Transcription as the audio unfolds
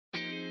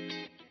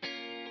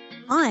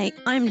Hi,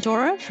 I'm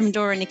Dora from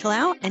Dora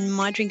Nicolau, and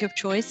my drink of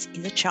choice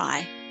is a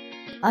chai.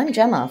 I'm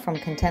Gemma from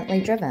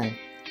Contently Driven,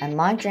 and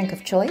my drink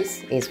of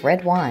choice is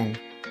red wine.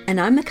 And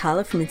I'm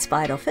Mikala from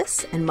Inspired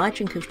Office, and my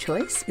drink of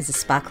choice is a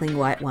sparkling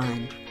white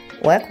wine.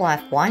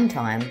 Work-Life Wine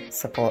Time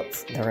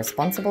supports the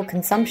responsible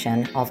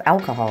consumption of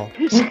alcohol.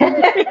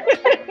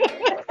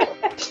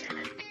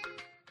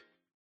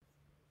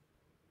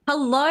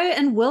 Hello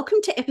and welcome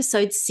to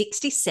episode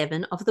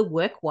 67 of the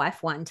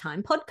Work-Wife Wine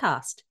Time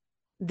podcast,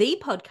 the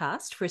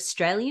podcast for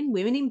Australian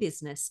women in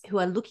business who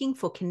are looking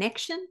for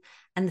connection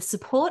and the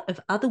support of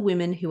other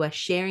women who are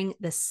sharing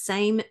the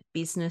same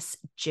business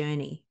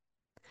journey.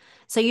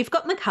 So you've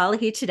got Mikala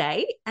here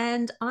today,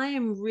 and I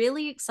am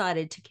really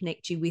excited to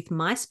connect you with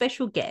my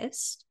special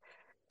guest,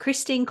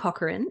 Christine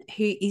Corcoran,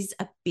 who is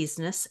a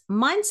business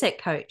mindset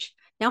coach.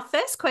 Now,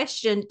 first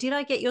question, did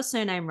I get your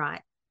surname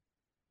right?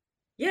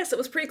 Yes, it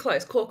was pretty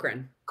close.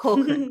 Corcoran.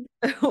 Corcoran.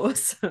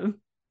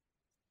 Awesome.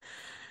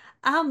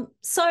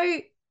 So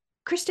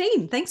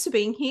Christine, thanks for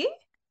being here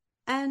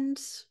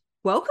and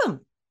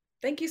welcome.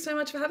 Thank you so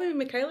much for having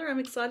me, Michaela. I'm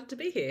excited to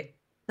be here.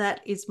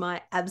 That is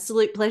my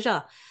absolute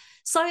pleasure.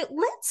 So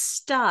let's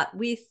start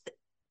with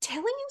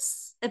telling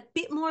us a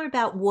bit more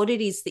about what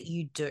it is that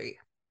you do.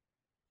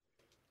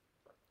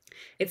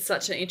 It's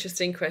such an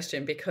interesting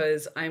question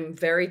because I'm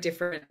very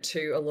different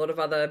to a lot of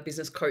other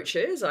business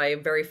coaches. I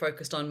am very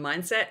focused on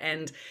mindset,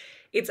 and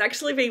it's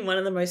actually been one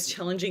of the most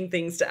challenging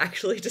things to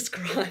actually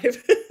describe.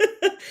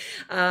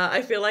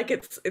 I feel like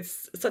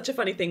it's such a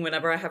funny thing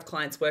whenever I have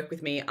clients work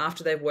with me.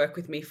 After they've worked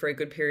with me for a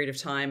good period of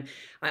time,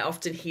 I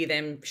often hear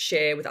them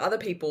share with other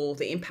people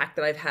the impact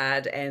that I've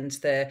had and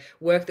the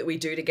work that we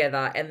do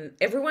together. And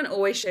everyone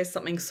always shares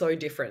something so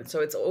different.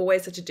 So it's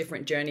always such a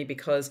different journey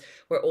because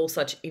we're all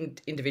such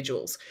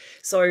individuals.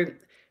 So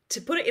to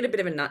put it in a bit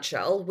of a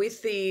nutshell,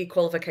 with the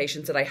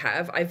qualifications that I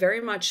have, I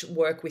very much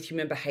work with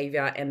human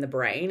behavior and the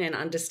brain and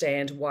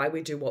understand why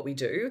we do what we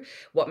do,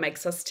 what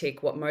makes us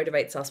tick, what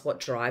motivates us, what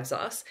drives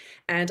us.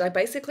 And I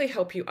basically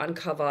help you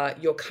uncover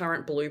your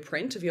current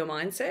blueprint of your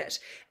mindset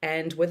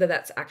and whether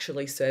that's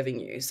actually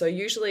serving you. So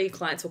usually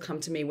clients will come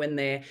to me when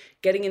they're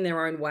getting in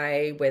their own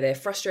way, where they're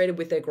frustrated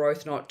with their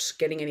growth, not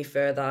getting any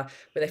further,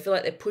 where they feel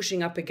like they're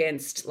pushing up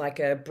against like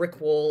a brick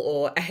wall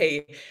or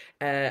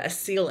a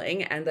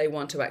ceiling, and they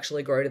want to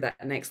actually grow to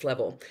that next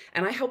level.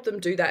 And I help them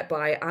do that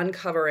by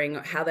uncovering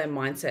how their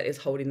mindset is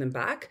holding them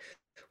back.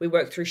 We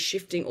work through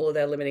shifting all of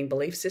their limiting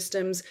belief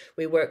systems.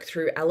 We work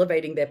through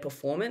elevating their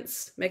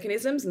performance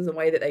mechanisms and the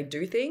way that they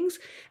do things.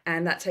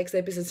 And that takes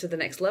their business to the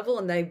next level,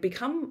 and they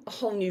become a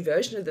whole new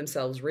version of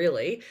themselves,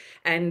 really.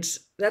 And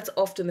that's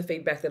often the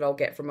feedback that I'll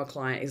get from a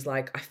client is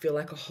like, I feel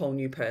like a whole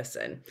new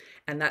person.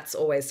 And that's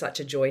always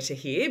such a joy to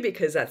hear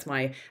because that's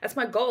my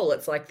goal.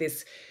 It's like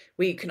this.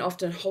 We can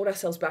often hold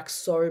ourselves back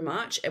so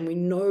much, and we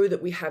know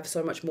that we have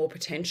so much more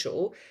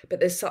potential, but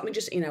there's something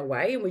just in our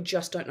way and we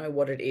just don't know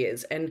what it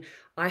is. And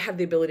I have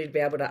the ability to be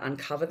able to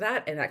uncover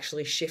that and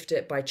actually shift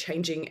it by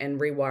changing and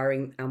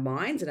rewiring our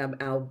minds and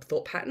our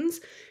thought patterns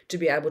to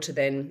be able to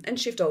then and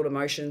shift old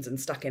emotions and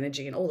stuck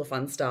energy and all the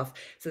fun stuff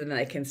so then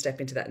they can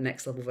step into that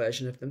next level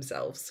version of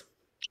themselves.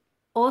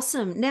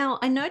 Awesome. Now,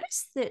 I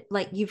noticed that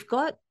like you've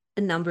got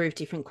a number of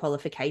different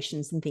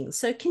qualifications and things.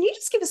 So can you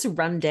just give us a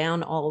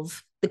rundown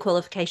of the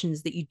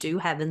qualifications that you do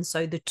have and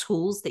so the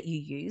tools that you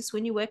use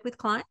when you work with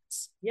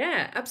clients?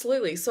 Yeah,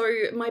 absolutely. So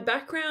my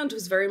background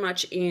was very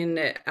much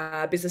in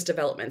business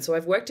development. So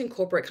I've worked in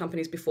corporate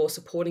companies before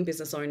supporting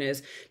business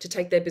owners to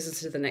take their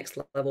business to the next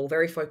level,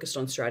 very focused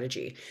on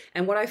strategy.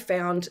 And what I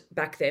found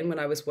back then when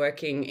I was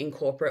working in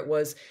corporate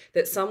was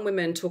that some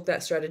women took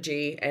that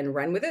strategy and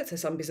ran with it. So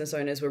some business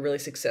owners were really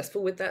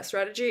successful with that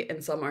strategy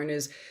and some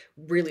owners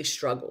really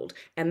struggled.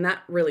 And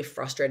that really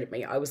frustrated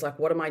me. I was like,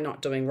 what am I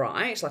not doing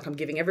right? Like I'm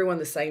giving everyone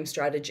the same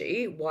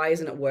strategy. Why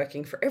isn't it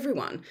working for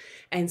everyone?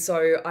 And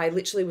so I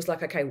literally was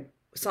like, okay,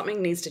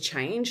 something needs to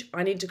change.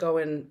 I need to go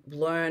and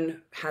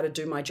learn how to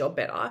do my job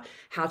better,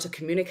 how to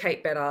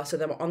communicate better so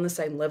that I'm on the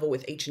same level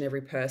with each and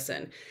every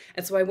person.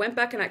 And so I went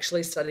back and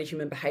actually studied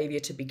human behavior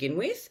to begin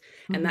with.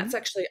 And that's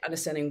actually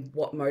understanding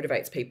what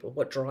motivates people,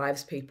 what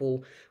drives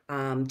people,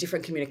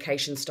 different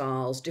communication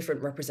styles,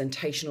 different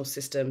representational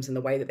systems and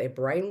the way that their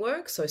brain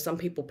works. So some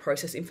people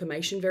process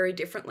information very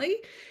differently.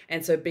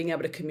 And so being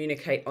able to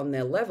communicate on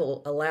their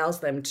level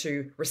allows them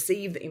to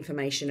receive the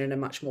information in a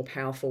much more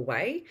powerful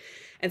way.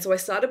 And so I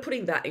started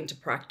putting that into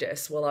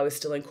practice while I was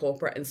still in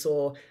corporate and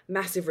saw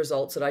massive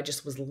results that I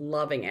just was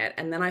loving it.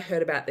 And then I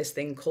heard about this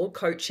thing called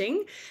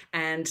coaching,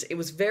 and it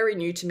was very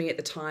new to me at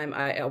the time.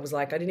 I was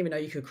like, I didn't even know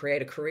you could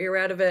create a career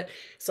out of it.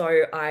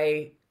 So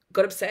I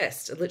got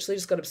obsessed. I literally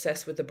just got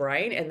obsessed with the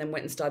brain and then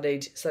went and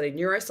studied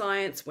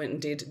neuroscience, went and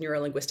did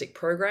neurolinguistic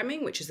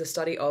programming, which is the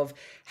study of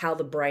how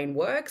the brain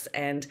works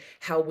and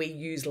how we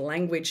use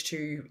language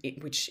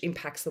which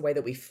impacts the way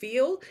that we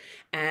feel.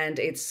 And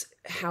it's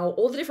how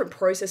all the different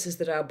processes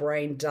that our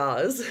brain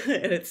does.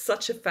 And it's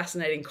such a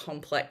fascinating,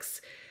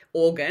 complex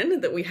organ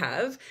that we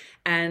have.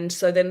 And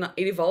so then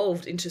it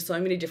evolved into so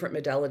many different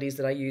modalities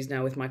that I use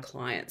now with my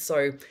clients.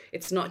 So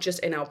it's not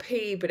just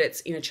NLP, but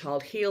it's inner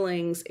child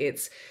healings,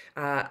 it's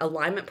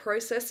alignment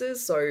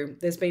processes. So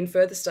there's been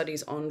further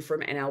studies on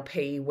from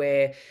NLP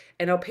where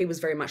NLP was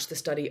very much the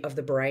study of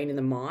the brain and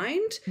the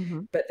mind,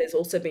 but there's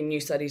also been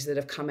new studies that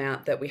have come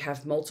out that we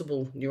have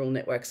multiple neural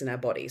networks in our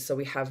body. So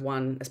we have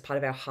one as part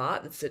of our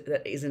heart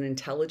that is an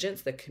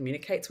intelligence that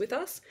communicates with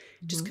us,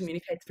 just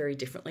communicates very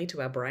differently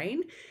to our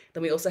brain.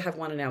 Then we also have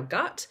one in our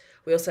gut.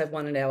 We also have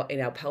one in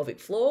our pelvic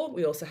floor.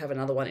 We also have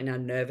another one in our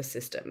nervous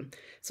system.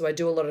 So I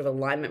do a lot of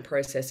alignment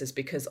processes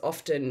because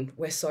often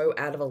we're so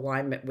out of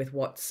alignment with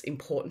what's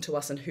important to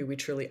us and who we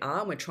truly are.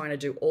 And we're trying to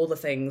do all the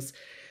things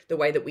the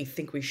way that we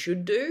think we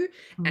should do,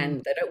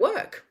 and they don't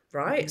work,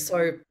 right?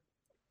 So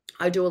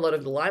I do a lot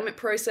of alignment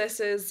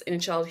processes, inner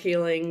child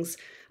healings.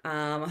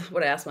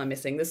 What else am I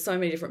missing? There's so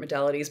many different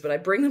modalities, but I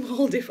bring them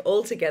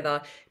all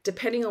together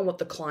depending on what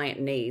the client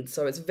needs.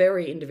 So it's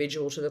very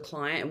individual to the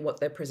client and what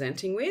they're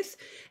presenting with.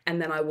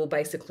 And then I will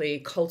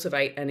basically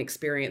cultivate an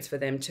experience for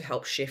them to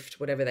help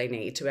shift whatever they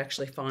need to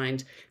actually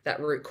find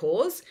that root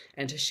cause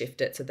and to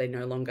shift it so they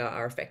no longer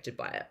are affected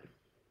by it.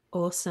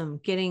 Awesome.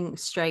 Getting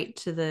straight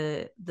to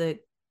the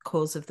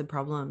cause of the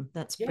problem.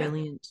 That's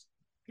brilliant.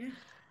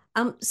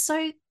 Yeah.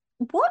 So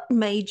what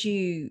made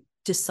you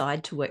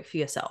decide to work for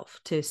yourself,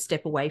 to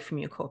step away from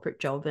your corporate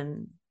job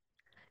and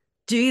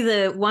do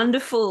the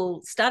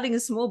wonderful starting a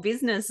small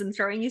business and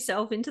throwing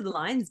yourself into the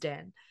lion's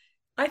den?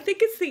 I think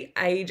it's the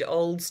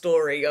age-old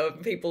story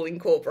of people in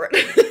corporate.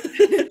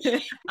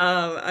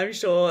 I'm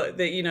sure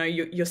that,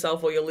 you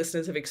yourself or your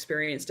listeners have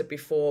experienced it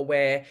before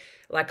where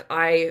like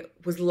I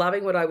was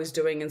loving what I was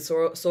doing and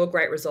saw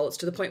great results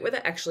to the point where they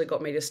actually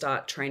got me to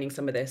start training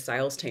some of their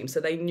sales team. So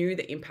they knew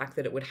the impact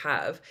that it would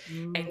have.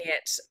 And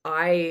yet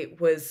I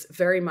was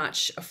very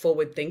much a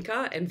forward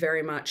thinker and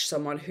very much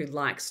someone who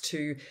likes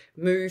to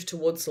move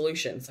towards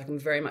solutions. Like I'm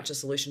very much a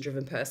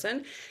solution-driven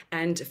person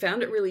and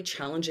found it really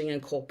challenging in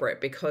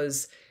corporate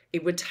because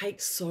it would take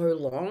so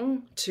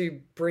long to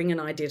bring an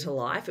idea to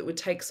life. It would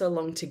take so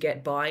long to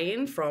get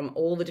buy-in from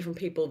all the different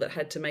people that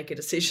had to make a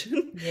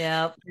decision.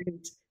 Yeah.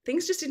 And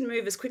things just didn't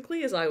move as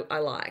quickly as I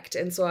liked.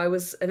 And so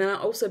and then I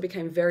also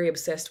became very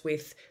obsessed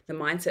with the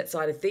mindset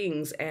side of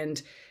things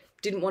and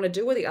didn't want to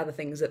do all the other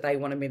things that they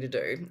wanted me to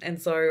do.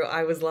 And so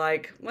I was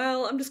like,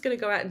 well, I'm just going to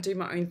go out and do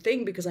my own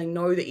thing because I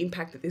know the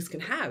impact that this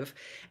can have.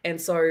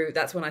 And so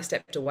that's when I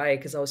stepped away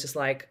because I was just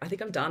like, I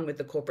think I'm done with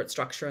the corporate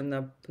structure and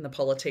the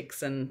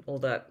politics and all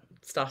that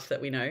stuff that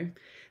we know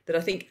that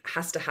I think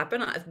has to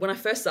happen. When I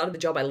first started the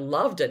job, I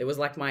loved it. It was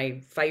like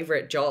my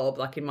favorite job,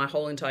 like in my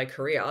whole entire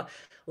career.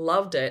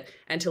 Loved it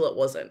until it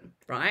wasn't,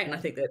 right? And I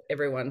think that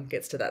everyone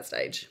gets to that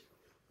stage.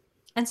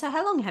 And so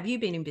how long have you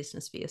been in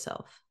business for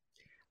yourself?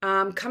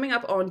 Coming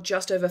up on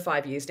just over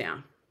 5 years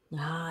now.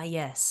 Ah,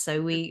 yes.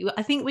 So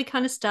I think we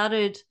kind of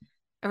started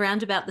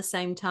around about the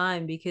same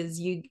time because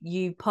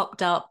you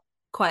popped up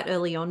quite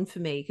early on for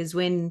me because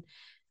when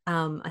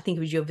I think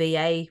it was your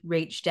VA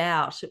reached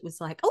out, it was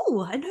like,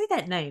 oh, I know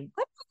that name.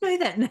 Why do I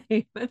know that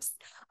name?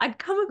 I'd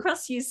come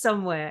across you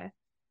somewhere.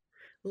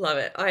 Love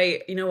it.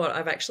 You know what?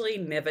 I've actually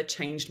never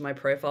changed my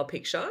profile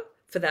picture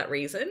for that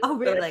reason. Oh,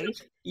 really?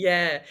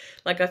 Yeah.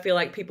 Like I feel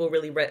like people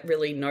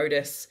really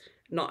notice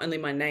not only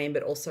my name,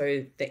 but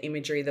also the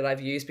imagery that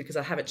I've used because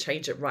I haven't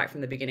changed it right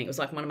from the beginning. It was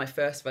like one of my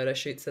first photo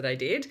shoots that I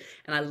did.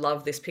 And I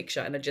love this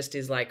picture and it just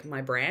is like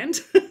my brand.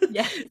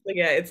 Yeah. So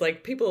yeah, it's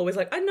like people always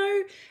like, I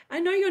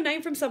know your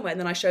name from somewhere. And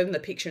then I show them the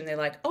picture and they're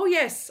like, oh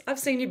yes, I've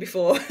seen you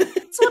before.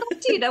 That's what I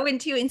did. I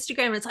went to your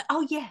Instagram and it's like,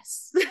 oh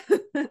yes.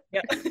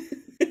 Yeah.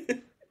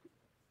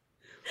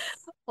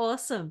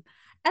 Awesome.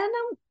 And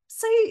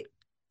so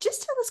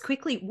just tell us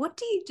quickly, what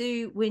do you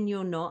do when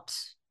you're not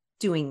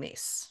doing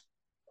this?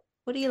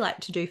 What do you like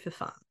to do for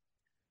fun?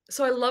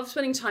 So I love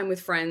spending time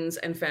with friends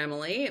and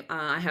family.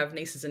 I have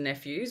nieces and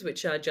nephews,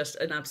 which are just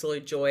an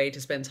absolute joy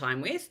to spend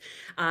time with.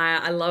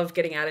 I love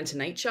getting out into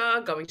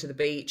nature, going to the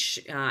beach,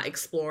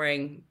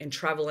 exploring and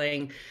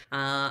traveling.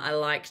 I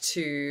like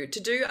to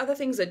do other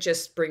things that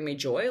just bring me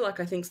joy. Like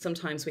I think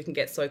sometimes we can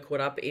get so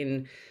caught up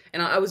in,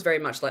 and I was very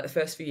much like the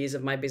first few years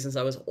of my business,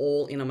 I was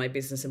all in on my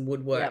business and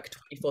would work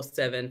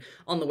 24/7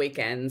 on the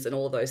weekends and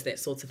all those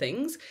sorts of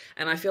things.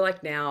 And I feel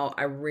like now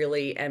I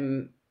really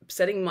am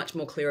setting much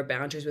more clearer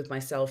boundaries with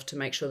myself to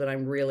make sure that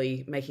I'm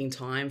really making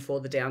time for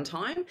the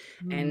downtime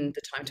and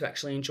the time to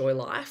actually enjoy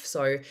life.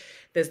 So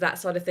there's that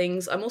side of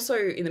things. I'm also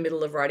in the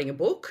middle of writing a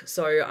book.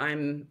 So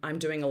I'm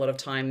doing a lot of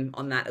time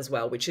on that as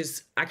well, which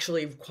is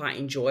actually quite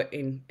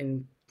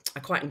I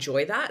quite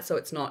enjoy that. So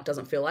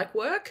doesn't feel like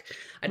work.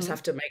 I just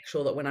have to make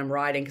sure that when I'm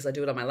writing, because I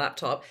do it on my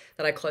laptop,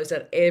 that I close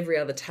out every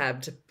other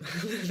tab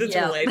that's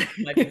related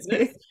to my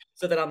business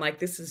so that I'm like,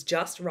 this is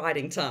just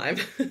writing time.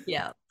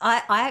 Yeah.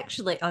 I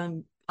actually,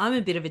 I'm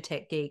a bit of a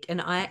tech geek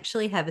and I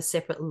actually have a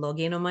separate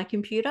login on my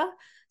computer.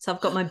 So I've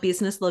got my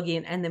business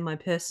login and then my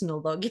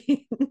personal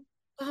login.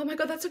 Oh my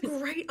God, that's a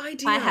great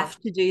idea. I have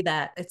to do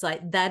that. It's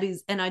like that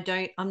is, and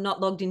I'm not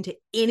logged into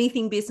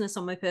anything business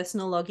on my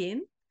personal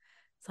login.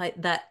 It's like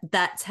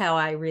that's how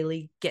I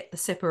really get the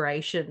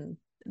separation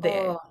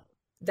there. Oh,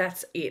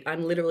 That's it.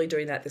 I'm literally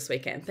doing that this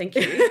weekend. Thank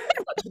you.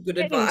 Such good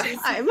advice.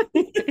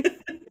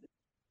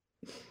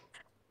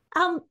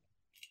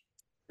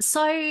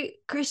 So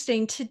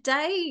Christine,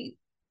 today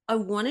I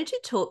wanted to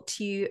talk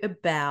to you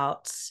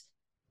about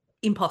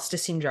imposter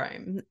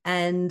syndrome.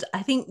 And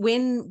I think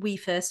when we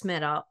first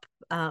met up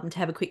to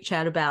have a quick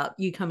chat about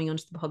you coming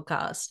onto the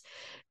podcast,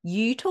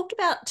 you talked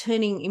about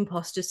turning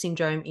imposter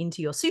syndrome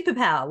into your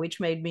superpower, which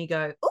made me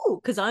go, oh,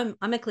 because I'm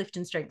a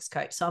Clifton Strengths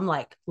coach. So I'm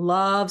like,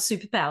 love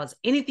superpowers.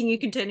 Anything you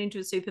can turn into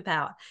a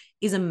superpower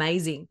is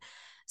amazing.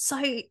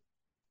 So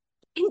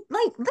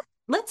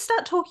let's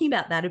start talking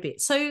about that a bit.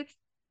 So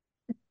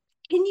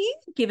can you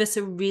give us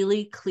a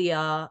really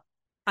clear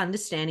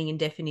understanding and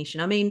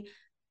definition? I mean,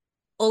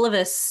 all of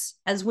us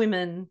as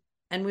women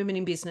and women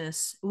in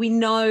business, we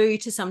know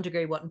to some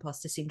degree what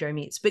imposter syndrome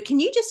is, but can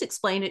you just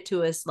explain it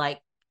to us like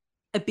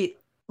a bit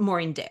more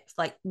in depth?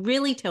 Like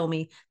really tell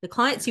me, the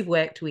clients you've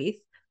worked with,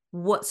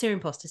 what's their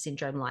imposter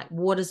syndrome like?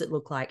 What does it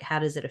look like? How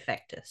does it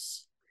affect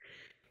us?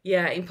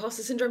 Yeah,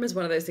 imposter syndrome is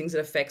one of those things that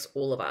affects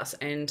all of us.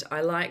 And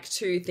I like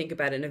to think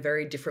about it in a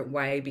very different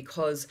way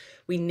because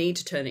we need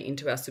to turn it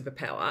into our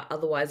superpower.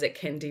 Otherwise, it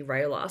can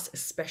derail us,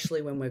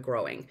 especially when we're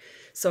growing.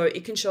 So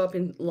it can show up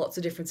in lots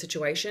of different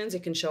situations.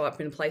 It can show up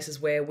in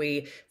places where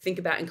we think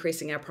about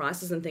increasing our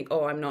prices and think,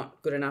 oh, I'm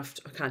not good enough.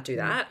 I can't do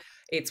that.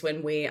 It's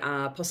when we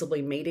are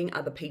possibly meeting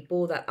other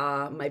people that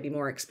are maybe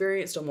more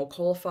experienced or more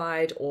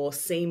qualified or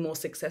seem more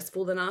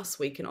successful than us.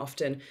 We can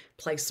often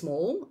play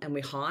small and we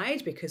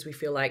hide because we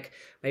feel like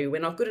maybe we're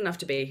not good enough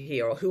to be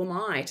here, or who am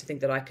I to think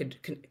that I could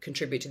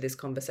contribute to this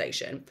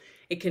conversation.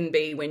 It can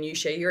be when you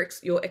share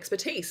your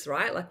expertise,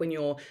 right? Like when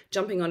you're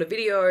jumping on a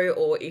video,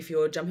 or if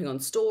you're jumping on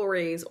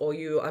stories, or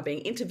you are being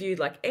interviewed,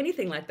 like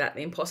anything like that,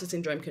 the imposter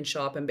syndrome can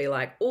show up and be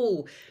like,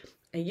 oh,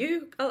 are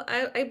you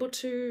able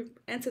to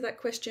answer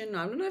that question?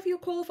 I don't know if you're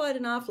qualified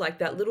enough. Like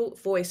that little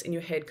voice in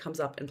your head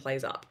comes up and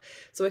plays up.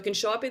 So it can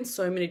show up in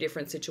so many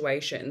different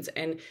situations.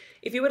 And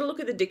if you were to look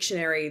at the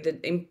dictionary,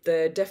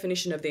 the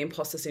definition of the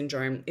imposter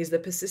syndrome is the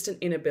persistent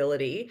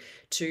inability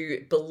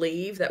to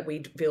believe that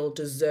we feel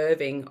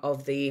deserving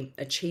of the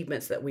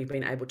achievements that we've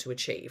been able to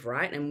achieve,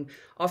 right? And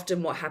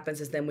often what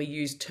happens is then we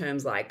use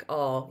terms like,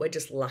 oh, we're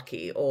just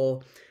lucky,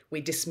 or we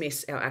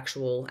dismiss our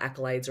actual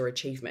accolades or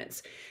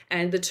achievements.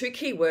 And the two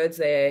key words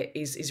there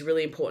is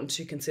really important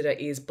to consider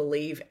is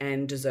believe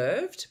and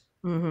deserved.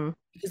 Mm-hmm.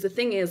 Because the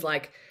thing is,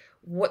 like,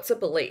 what's a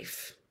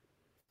belief?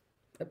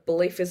 A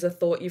belief is a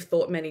thought you've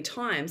thought many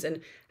times.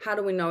 And how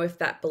do we know if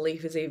that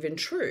belief is even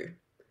true?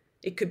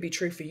 It could be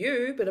true for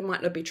you, but it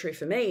might not be true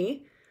for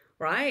me,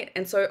 right?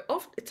 And so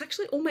it's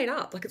actually all made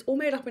up. Like, it's all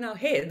made up in our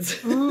heads.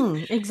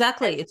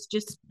 Exactly. It's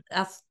just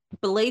our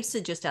beliefs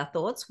are just our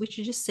thoughts, which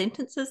are just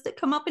sentences that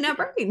come up in our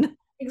brain.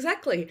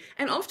 Exactly.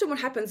 And often what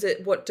happens,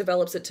 what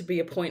develops it to be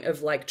a point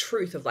of like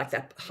truth, of like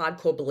that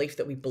hardcore belief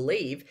that we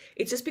believe,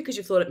 it's just because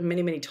you've thought it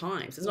many, many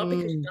times. It's not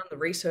because you've done the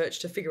research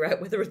to figure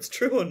out whether it's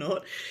true or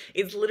not.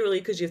 It's literally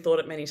because you've thought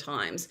it many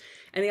times.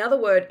 And the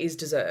other word is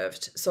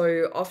deserved.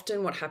 So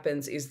often what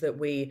happens is that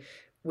we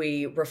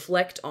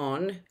reflect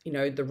on,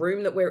 the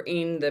room that we're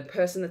in, the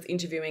person that's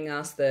interviewing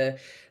us, the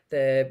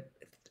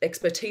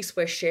expertise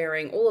we're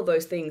sharing, all of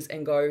those things,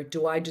 and go,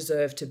 do I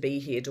deserve to be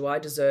here? Do I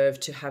deserve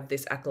to have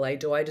this accolade?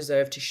 Do I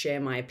deserve to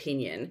share my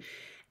opinion?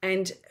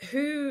 And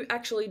who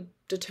actually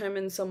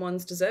determines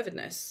someone's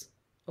deservedness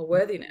or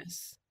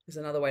worthiness is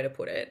another way to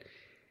put it.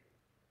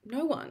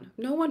 No one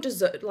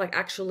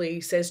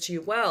actually says to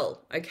you,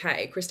 well,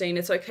 okay, Christine,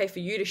 it's okay for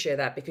you to share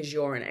that because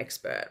you're an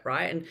expert,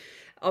 right? And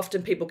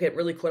often people get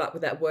really caught up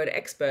with that word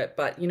expert,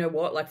 but you know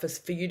what? Like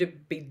for you to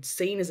be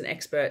seen as an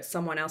expert,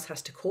 someone else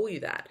has to call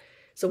you that.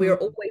 So we are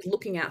always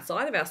looking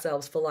outside of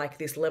ourselves for like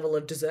this level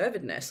of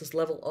deservedness, this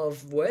level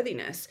of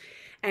worthiness.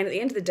 And at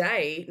the end of the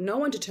day, no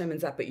one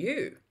determines that but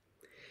you.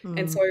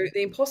 And so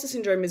the imposter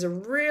syndrome is a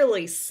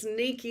really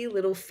sneaky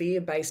little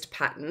fear-based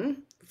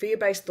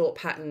thought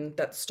pattern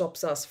that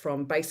stops us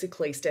from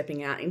basically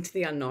stepping out into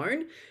the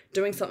unknown,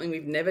 doing something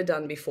we've never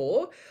done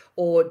before,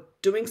 or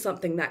doing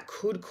something that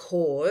could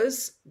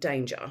cause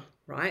danger,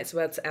 right? So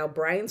that's our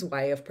brain's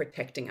way of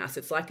protecting us.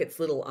 It's like its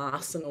little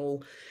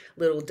arsenal,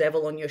 little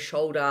devil on your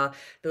shoulder,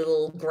 the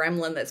little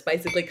gremlin that's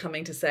basically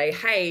coming to say,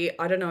 hey,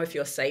 I don't know if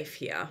you're safe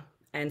here.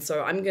 And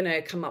so I'm going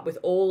to come up with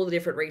all the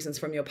different reasons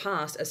from your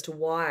past as to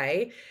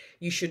why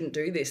you shouldn't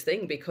do this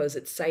thing, because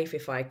it's safe.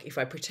 If I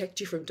protect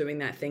you from doing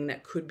that thing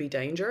that could be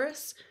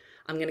dangerous,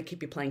 I'm going to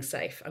keep you playing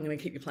safe. I'm going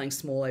to keep you playing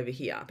small over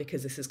here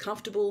because this is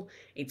comfortable,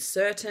 it's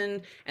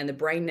certain, and the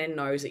brain then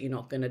knows that you're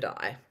not going to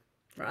die,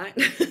 right?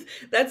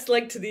 That's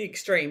like to the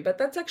extreme, but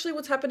that's actually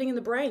what's happening in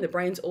the brain. The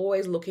brain's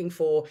always looking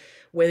for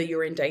whether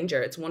you're in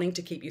danger. It's wanting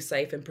to keep you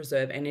safe and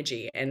preserve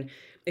energy. And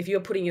if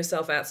you're putting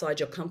yourself outside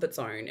your comfort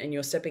zone and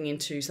you're stepping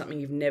into something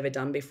you've never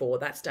done before,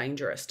 that's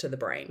dangerous to the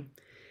brain.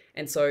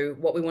 And so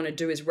what we want to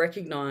do is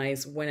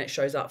recognize when it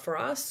shows up for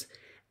us,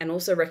 and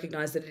also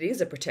recognize that it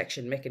is a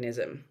protection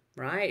mechanism,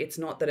 right? It's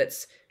not that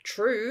it's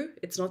true.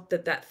 It's not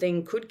that that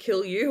thing could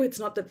kill you. It's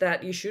not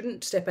that you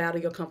shouldn't step out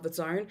of your comfort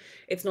zone.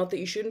 It's not that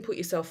you shouldn't put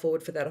yourself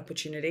forward for that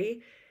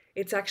opportunity.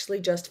 It's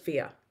actually just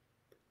fear.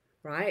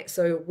 right?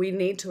 So we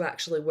need to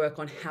actually work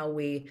on how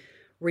we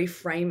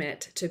reframe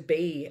it to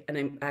be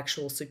an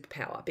actual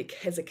superpower,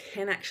 because it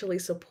can actually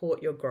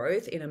support your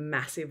growth in a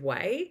massive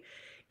way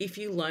if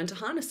you learn to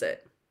harness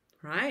it,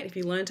 right? If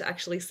you learn to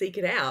actually seek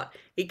it out,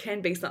 it can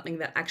be something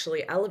that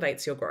actually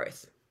elevates your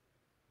growth.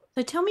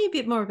 So tell me a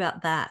bit more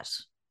about that.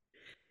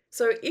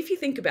 So if you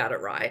think about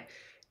it, right,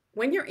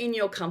 when you're in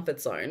your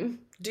comfort zone,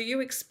 do you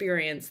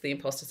experience the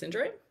imposter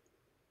syndrome?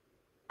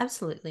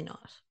 Absolutely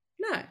not.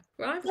 No,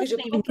 right? Because Doesn't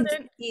you're even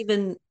confident,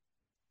 even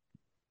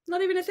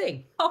not even a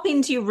thing. pop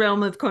into your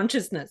realm of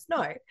consciousness.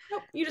 No.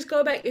 Nope. You just go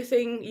about your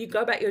thing, you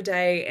go about your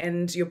day,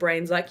 and your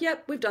brain's like,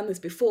 yep, we've done this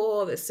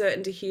before, there's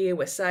certainty here,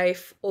 we're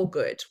safe, all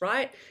good,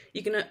 right?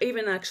 You can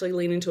even actually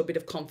lean into a bit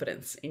of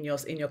confidence in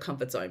your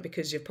comfort zone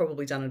because you've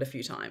probably done it a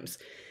few times.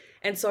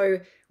 And so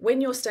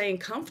when you're staying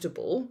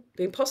comfortable,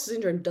 the imposter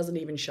syndrome doesn't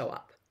even show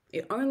up.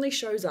 It only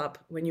shows up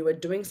when you are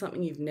doing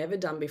something you've never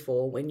done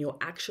before, when you're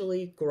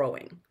actually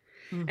growing.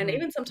 And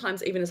even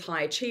sometimes, even as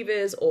high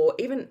achievers or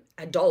even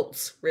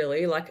adults,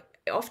 really, like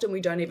often we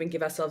don't even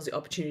give ourselves the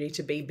opportunity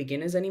to be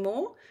beginners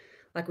anymore.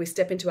 Like we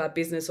step into our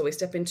business or we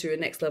step into a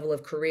next level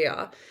of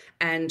career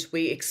and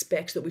we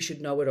expect that we should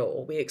know it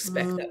all. We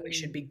expect that we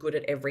should be good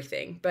at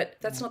everything, but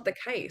that's not the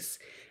case.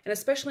 And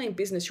especially in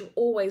business, you're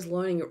always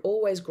learning, you're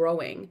always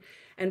growing.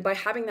 And by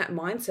having that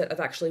mindset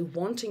of actually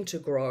wanting to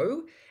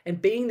grow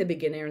and being the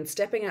beginner and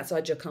stepping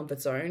outside your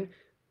comfort zone,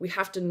 we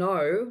have to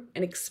know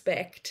and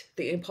expect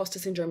the imposter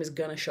syndrome is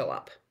going to show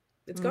up.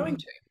 It's going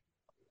to,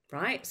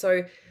 right?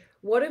 So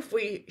what if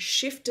we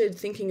shifted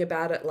thinking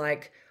about it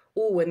like,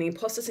 oh, when the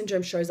imposter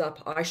syndrome shows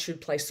up, I should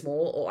play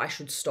small or I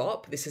should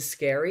stop. This is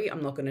scary.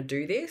 I'm not going to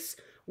do this.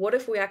 What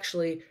if we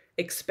actually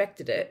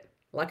expected it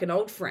like an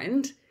old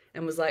friend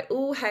and was like,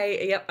 oh,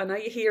 hey, yep, I know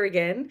you're here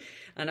again.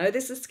 I know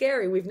this is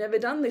scary. We've never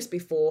done this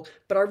before,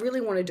 but I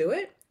really want to do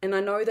it. And I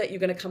know that you're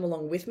going to come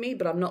along with me,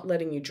 but I'm not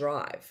letting you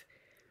drive.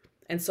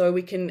 And so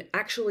we can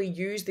actually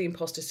use the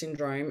imposter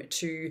syndrome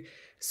to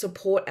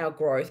support our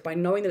growth by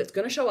knowing that it's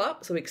going to show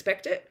up. So we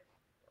expect it.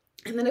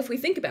 And then if we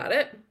think about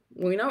it,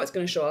 we know it's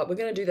going to show up. We're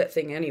going to do that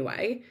thing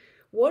anyway.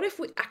 What if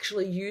we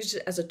actually used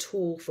it as a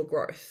tool for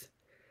growth?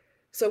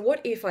 So what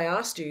if I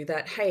asked you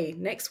that, hey,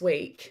 next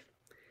week,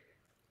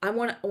 I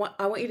want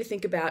you to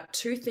think about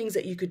 2 things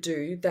that you could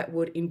do that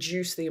would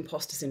induce the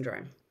imposter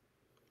syndrome,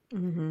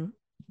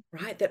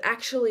 right? That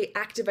actually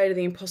activated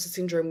the imposter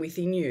syndrome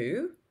within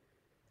you.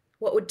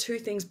 What would 2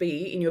 things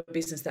be in your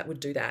business that would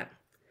do that?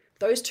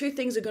 Those 2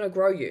 things are going to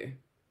grow you,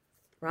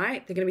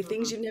 right? They're going to be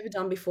things you've never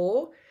done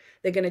before.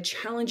 They're going to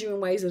challenge you in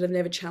ways that have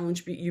never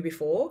challenged you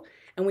before.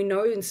 And we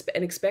know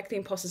and expect the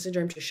imposter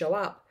syndrome to show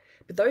up.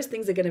 But those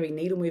things are going to be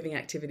needle moving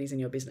activities in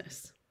your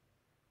business,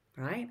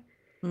 right?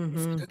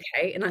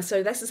 Okay. And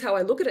so this is how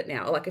I look at it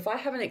now. Like if I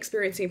haven't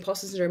experienced the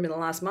imposter syndrome in the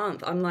last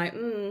month, I'm like,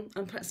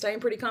 I'm staying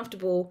pretty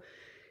comfortable.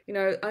 You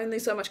know, only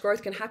so much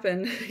growth can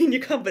happen in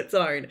your comfort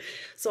zone.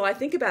 So I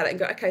think about it and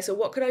go, okay, so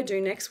what could I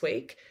do next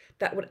week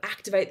that would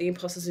activate the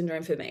imposter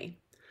syndrome for me?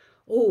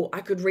 Oh,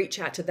 I could reach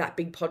out to that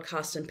big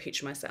podcast and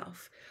pitch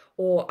myself.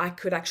 Or I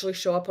could actually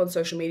show up on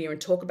social media and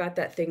talk about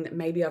that thing that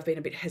maybe I've been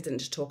a bit hesitant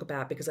to talk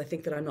about because I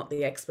think that I'm not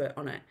the expert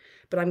on it,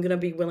 but I'm going to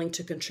be willing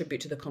to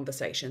contribute to the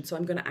conversation. So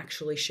I'm going to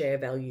actually share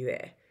value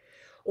there.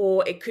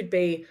 Or it could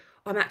be,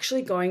 I'm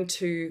actually going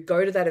to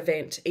go to that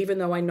event, even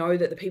though I know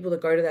that the people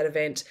that go to that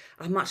event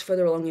are much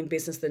further along in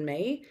business than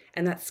me.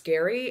 And that's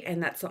scary.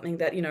 And that's something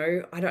that, you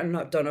know, I don't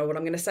know what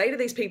I'm going to say to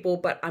these people,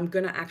 but I'm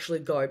going to actually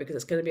go because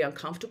it's going to be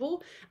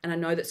uncomfortable. And I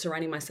know that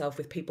surrounding myself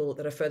with people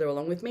that are further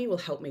along with me will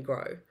help me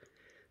grow.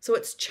 So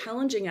it's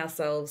challenging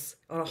ourselves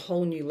on a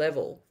whole new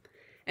level.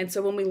 And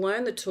so when we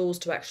learn the tools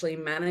to actually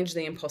manage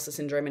the imposter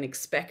syndrome and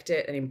expect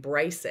it and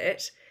embrace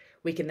it,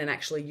 we can then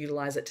actually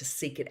utilize it to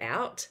seek it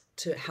out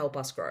to help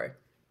us grow.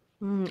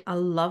 I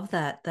love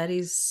that.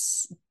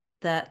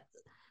 That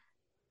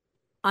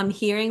I'm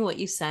hearing what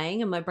you're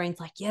saying and my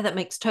brain's like, yeah, that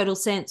makes total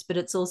sense. But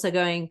it's also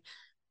going,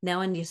 now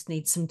I just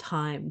need some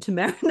time to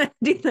marinate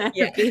in that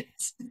a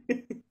bit.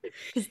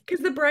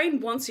 Because the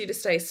brain wants you to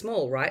stay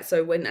small, right?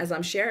 So as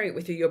I'm sharing it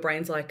with you, your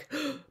brain's like,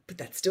 oh, but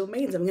that still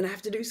means I'm going to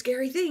have to do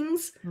scary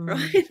things,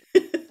 right?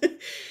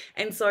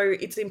 And so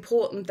it's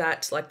important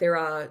that like there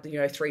are,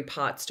 3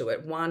 parts to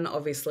it. 1,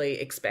 obviously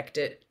expect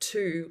it.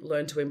 2,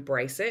 learn to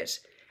embrace it.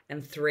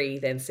 And 3,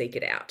 then seek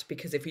it out.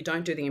 Because if you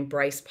don't do the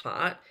embrace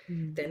part,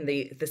 then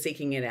the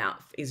seeking it out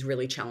is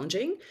really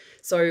challenging.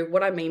 So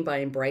what I mean by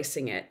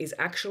embracing it is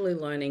actually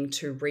learning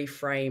to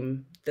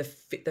reframe the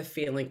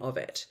feeling of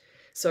it.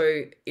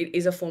 So it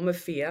is a form of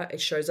fear.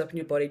 It shows up in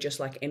your body just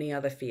like any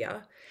other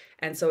fear.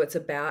 And so it's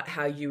about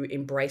how you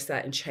embrace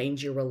that and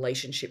change your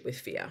relationship with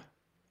fear,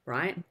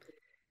 right?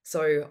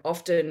 So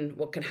often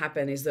what can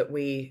happen is that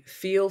we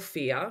feel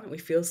fear, we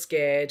feel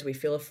scared, we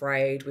feel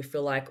afraid, we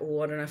feel like,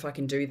 oh, I don't know if I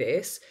can do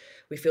this.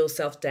 We feel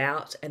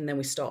self-doubt and then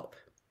we stop,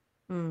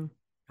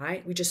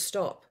 right? We just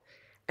stop.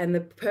 And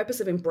the purpose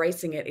of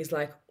embracing it is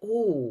like,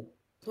 oh,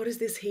 what is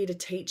this here to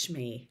teach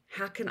me?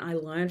 How can I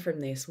learn from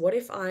this? What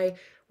if I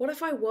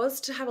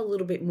was to have a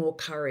little bit more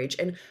courage?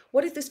 And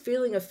what if this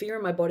feeling of fear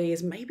in my body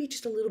is maybe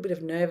just a little bit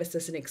of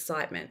nervousness and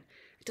excitement?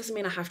 It doesn't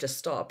mean I have to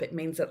stop. It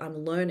means that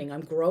I'm learning,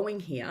 I'm growing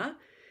here,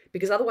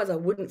 because otherwise I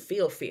wouldn't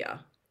feel fear,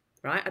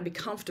 right? I'd be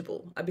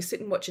comfortable. I'd be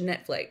sitting watching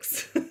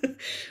Netflix,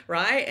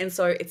 right? And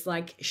so it's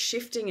like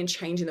shifting and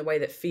changing the way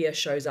that fear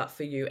shows up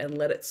for you and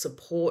let it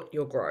support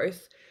your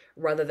growth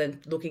rather than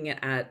looking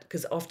at,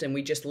 because often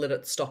we just let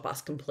it stop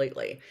us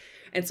completely.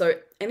 And so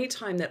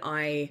anytime that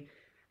I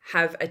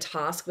have a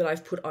task that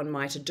I've put on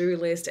my to-do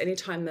list,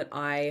 anytime that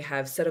I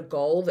have set a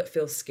goal that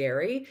feels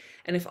scary,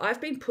 and if I've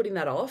been putting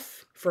that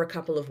off for a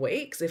couple of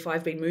weeks, if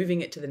I've been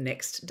moving it to the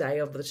next day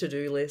of the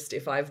to-do list,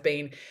 if I've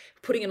been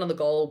putting it on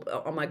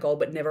my goal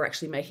but never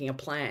actually making a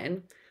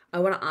plan, I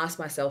want to ask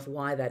myself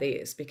why that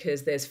is,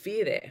 because there's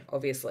fear there,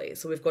 obviously.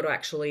 So we've got to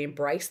actually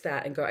embrace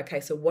that and go, okay,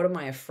 so what am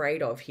I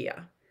afraid of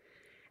here?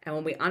 And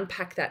when we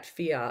unpack that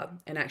fear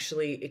and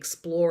actually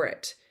explore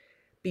it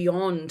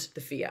beyond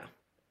the fear,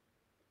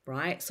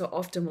 right? So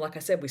often, like I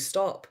said, we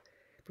stop.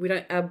 We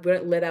don't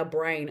let our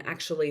brain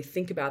actually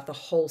think about the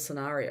whole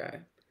scenario,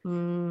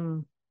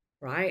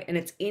 right? And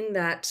it's in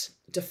that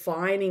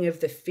defining of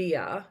the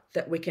fear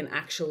that we can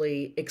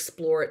actually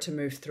explore it to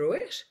move through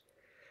it.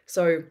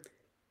 So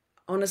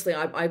honestly,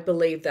 I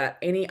believe that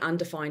any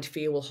undefined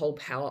fear will hold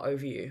power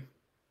over you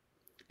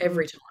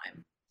every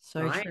time.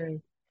 So right?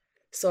 true.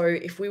 So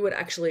if we would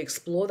actually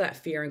explore that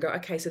fear and go,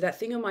 okay, so that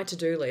thing on my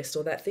to-do list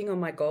or that thing on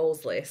my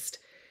goals list,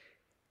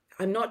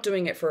 I'm not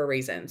doing it for a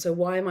reason. So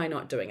why am I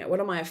not doing it? What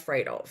am I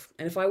afraid of?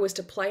 And if I was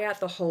to play out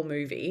the whole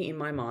movie in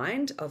my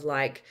mind of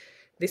like,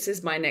 this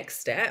is my next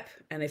step,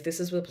 and if this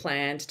is the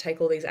plan to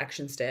take all these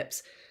action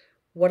steps,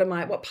 what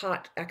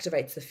part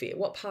activates the fear?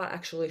 What part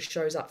actually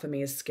shows up for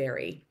me as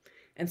scary?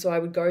 And so I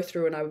would go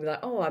through and I would be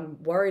like, oh,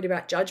 I'm worried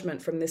about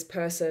judgment from this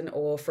person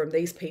or from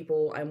these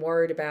people. I'm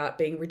worried about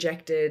being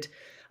rejected.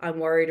 I'm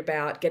worried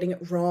about getting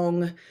it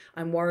wrong.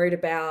 I'm worried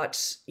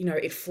about,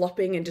 it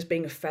flopping and just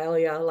being a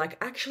failure. Like,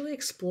 actually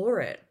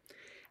explore it.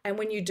 And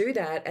when you do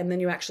that, and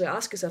then you actually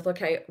ask yourself,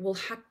 okay, well,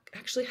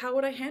 how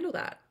would I handle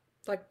that?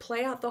 Like,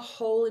 play out the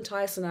whole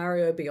entire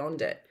scenario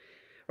beyond it,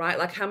 right?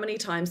 Like, how many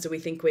times do we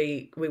think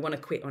we want to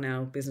quit on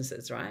our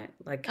businesses, right?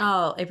 Like,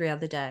 every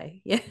other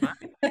day. Yeah.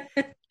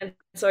 right? And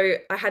so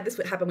I had this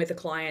happen with a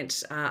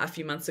client a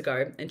few months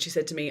ago, and she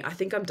said to me, I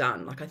think I'm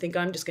done. Like, I think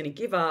I'm just going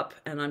to give up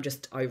and I'm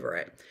just over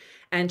it.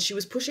 And she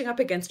was pushing up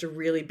against a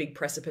really big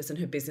precipice in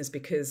her business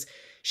because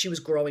she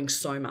was growing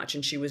so much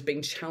and she was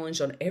being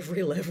challenged on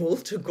every level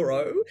to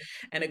grow,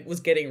 and it was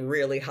getting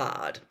really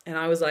hard. And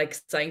I was like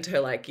saying to her,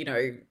 like,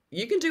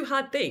 you can do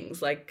hard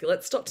things. Like,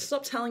 let's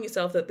stop telling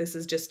yourself that this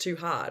is just too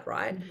hard,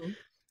 right? Mm-hmm.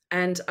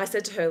 And I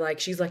said to her,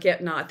 like, she's like, yeah,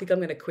 no, I think I'm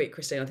going to quit,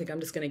 Christine. I think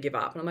I'm just going to give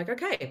up. And I'm like,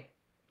 okay,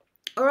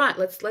 all right,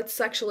 let's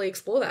actually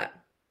explore that.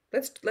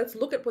 Let's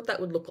look at what that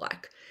would look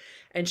like.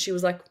 And she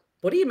was like,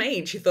 what do you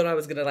mean? She thought I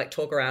was going to like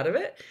talk her out of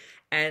it.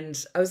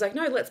 And I was like,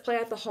 no, let's play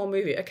out the whole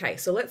movie. Okay,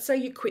 so let's say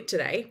you quit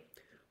today.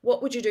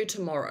 What would you do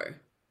tomorrow?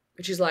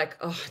 And she's like,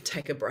 oh,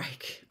 take a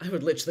break. I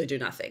would literally do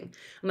nothing.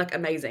 I'm like,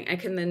 amazing.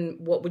 And then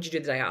what would you do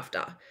the day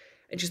after?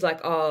 And she's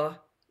like, oh,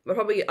 I'll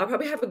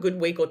probably have a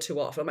good week or two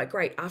off. I'm like,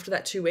 great. After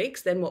that 2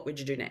 weeks, then what would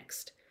you do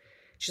next?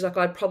 She's like,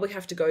 I'd probably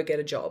have to go get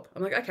a job.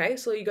 I'm like, okay,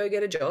 so you go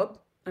get a job.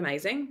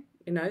 Amazing.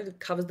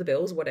 Covers the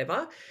bills,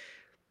 whatever.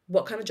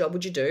 What kind of job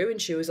would you do?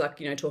 And she was like,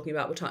 talking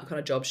about what kind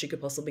of job she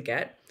could possibly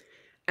get.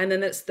 And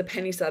then the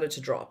penny started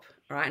to drop,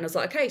 right? And I was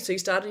like, okay, so you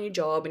start a new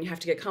job and you have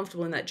to get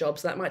comfortable in that job.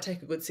 So that might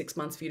take a good 6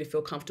 months for you to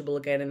feel comfortable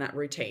again in that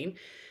routine.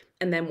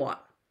 And then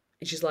what?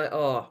 And she's like,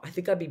 oh, I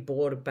think I'd be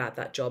bored about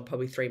that job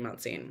probably 3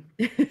 months in.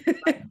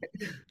 I'm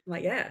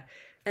like, yeah.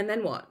 And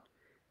then what?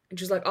 And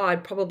she's like, oh,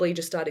 I'd probably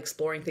just start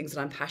exploring things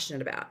that I'm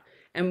passionate about.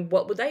 And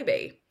what would they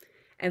be?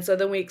 And so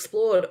then we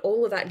explored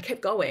all of that and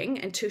kept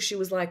going until she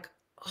was like,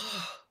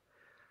 oh,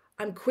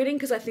 I'm quitting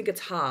because I think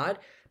it's hard.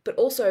 But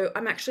also,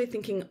 I'm actually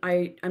thinking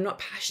I'm not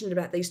passionate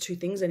about these two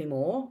things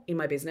anymore in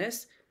my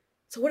business.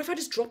 So what if I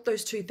just drop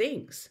those two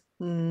things?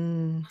 I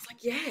was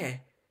like, yeah,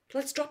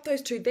 let's drop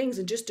those two things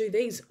and just do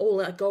these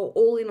go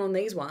all in on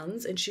these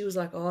ones. And she was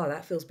like, oh,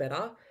 that feels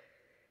better.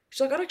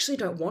 She's like, I actually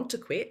don't want to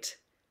quit.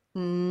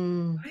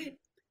 Right?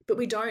 But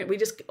we don't. We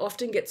just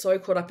often get so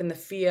caught up in the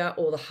fear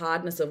or the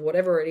hardness of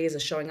whatever it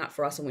is showing up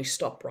for us, and we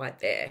stop right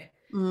there.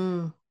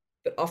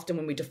 But often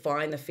when we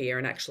define the fear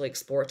and actually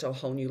explore it to a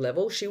whole new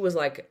level, she was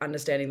like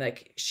understanding,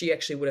 like she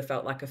actually would have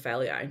felt like a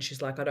failure. And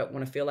she's like, I don't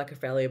want to feel like a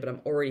failure, but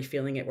I'm already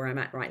feeling it where I'm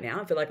at right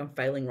now. I feel like I'm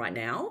failing right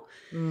now.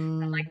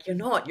 And like, you're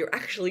not, you're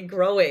actually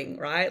growing,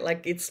 right?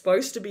 Like, it's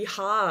supposed to be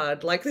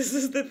hard. Like, this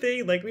is the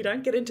thing. Like, we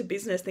don't get into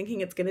business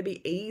thinking it's going to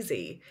be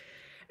easy.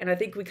 And I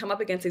think we come up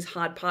against these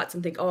hard parts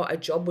and think, oh, a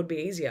job would be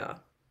easier.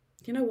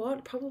 You know what?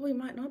 It probably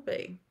might not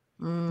be.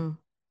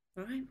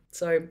 Right.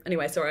 So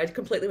anyway, sorry, I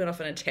completely went off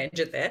on a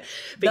tangent there.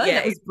 But no,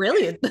 that was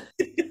brilliant.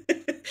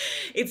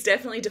 it's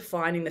definitely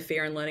defining the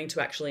fear and learning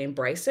to actually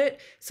embrace it.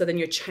 So then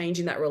you're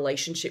changing that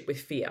relationship with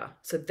fear.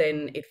 So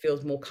then it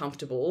feels more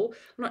comfortable,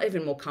 not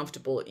even more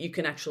comfortable. You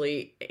can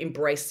actually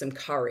embrace some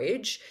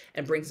courage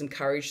and bring some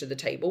courage to the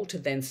table to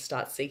then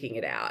start seeking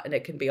it out. And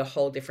it can be a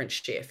whole different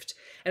shift.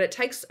 And it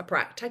takes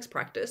takes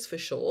practice for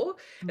sure.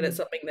 And it's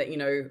something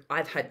that,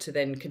 I've had to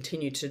then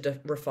continue to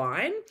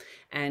refine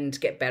and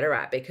get better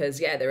at, because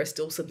there are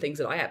still some things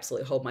that I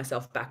absolutely hold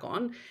myself back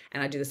on.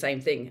 And I do the same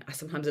thing.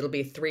 Sometimes it'll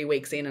be 3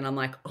 weeks in and I'm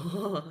like,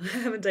 oh, I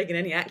haven't taken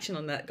any action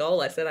on that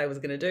goal I said I was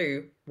going to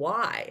do.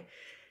 Why?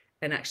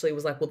 And actually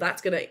was like, well,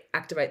 that's going to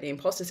activate the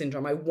imposter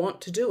syndrome. I want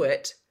to do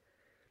it,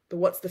 but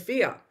what's the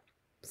fear?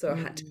 So I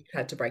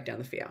had to break down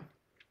the fear.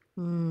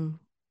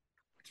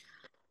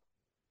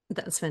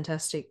 That's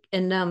fantastic.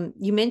 And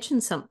you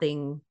mentioned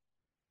something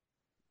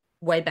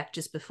way back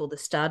just before the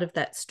start of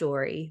that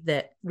story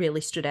that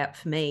really stood out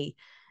for me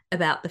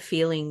about the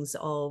feelings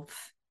of,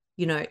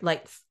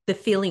 like the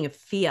feeling of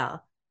fear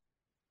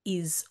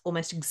is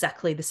almost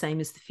exactly the same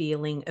as the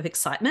feeling of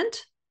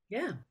excitement.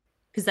 Yeah.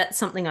 Because that's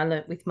something I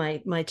learnt with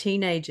my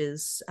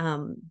teenagers.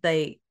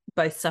 They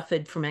both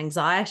suffered from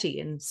anxiety.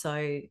 And so,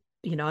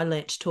 I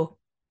learnt to talk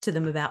to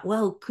them about,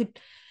 well,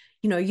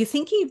 you're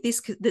thinking of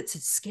this, that's a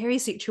scary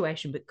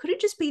situation, but could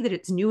it just be that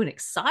it's new and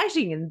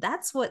exciting? And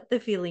that's what the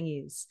feeling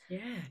is. Yeah.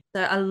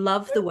 So I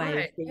love the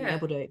way of being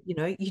able to,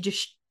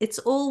 it's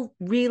all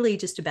really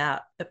just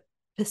about a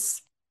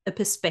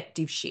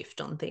perspective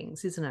shift on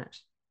things, isn't it?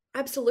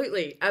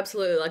 Absolutely.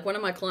 Absolutely. Like one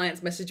of my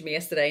clients messaged me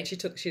yesterday and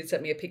she'd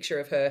sent me a picture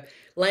of her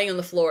laying on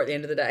the floor at the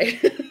end of the day.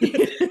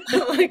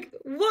 I'm like,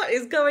 what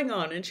is going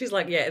on? And she's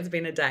like, yeah, it's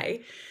been a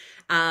day.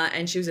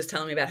 And she was just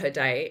telling me about her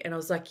day. And I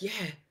was like, yeah,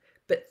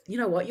 but you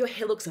know what? Your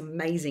hair looks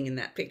amazing in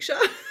that picture.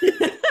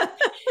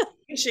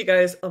 And she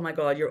goes, oh my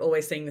God, you're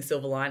always seeing the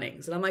silver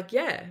linings. And I'm like,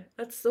 yeah,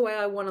 that's the way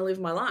I want to live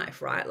my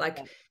life, right? Like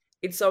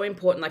it's so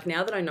important. Like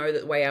now that I know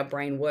that the way our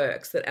brain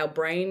works, that our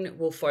brain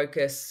will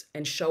focus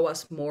and show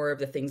us more of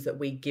the things that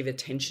we give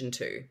attention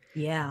to.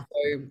 Yeah.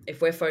 So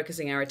if we're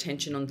focusing our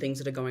attention on things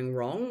that are going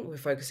wrong, we're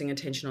focusing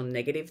attention on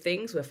negative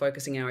things, we're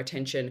focusing our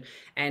attention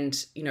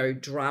and,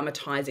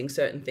 dramatizing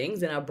certain things,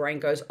 then our brain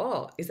goes,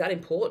 oh, is that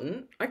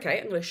important? Okay,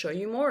 I'm going to show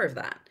you more of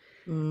that.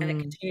 And it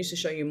continues to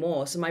show you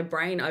more. So my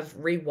brain, I've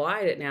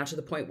rewired it now to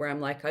the point where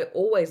I'm like, I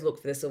always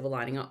look for the silver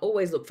lining. I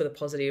always look for the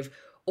positive,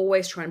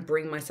 always try and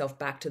bring myself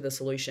back to the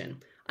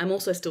solution. I'm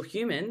also still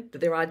human, but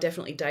there are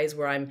definitely days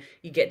where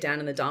you get down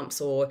in the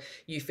dumps or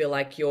you feel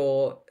like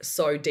you're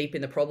so deep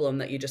in the problem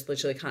that you just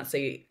literally can't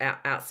see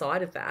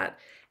outside of that.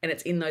 And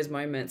it's in those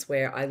moments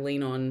where I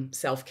lean on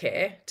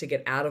self-care to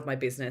get out of my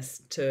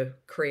business, to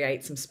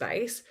create some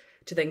space,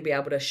 to then be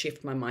able to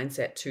shift my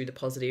mindset to the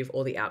positive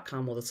or the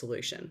outcome or the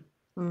solution.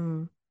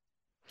 So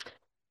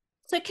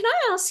can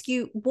I ask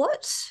you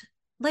what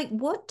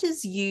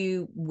does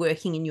you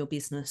working in your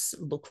business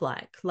look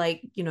like?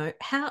 Like,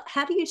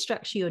 how do you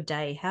structure your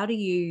day? How do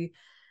you,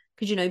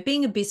 because,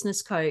 being a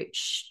business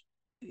coach,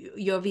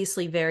 you're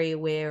obviously very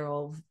aware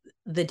of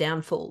the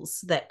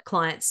downfalls that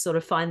clients sort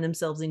of find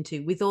themselves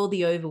into with all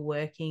the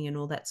overworking and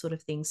all that sort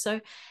of thing. So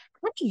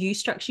how do you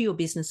structure your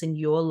business and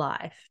your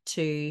life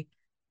to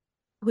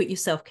put your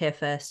self-care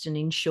first and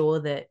ensure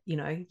that,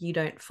 you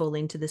don't fall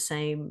into the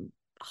same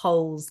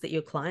holes that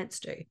your clients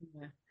do?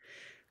 Yeah.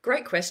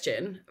 Great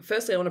question.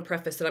 Firstly, I want to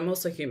preface that I'm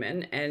also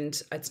human and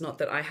it's not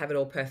that I have it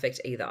all perfect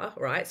either,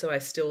 right? So I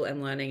still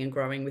am learning and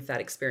growing with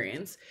that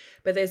experience.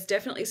 But there's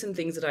definitely some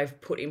things that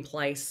I've put in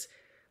place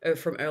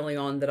from early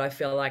on that I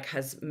feel like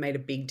has made a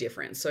big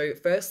difference. So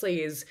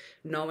firstly is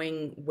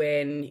knowing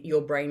when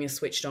your brain is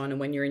switched on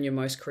and when you're in your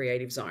most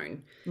creative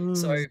zone.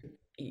 So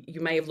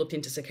you may have looked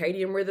into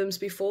circadian rhythms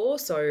before.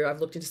 So I've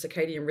looked into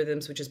circadian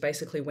rhythms, which is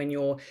basically when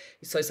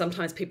so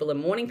sometimes people are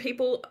morning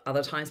people,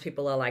 other times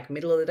people are like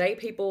middle of the day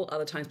people,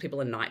 other times people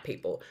are night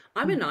people.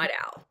 I'm a night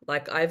owl.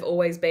 Like I've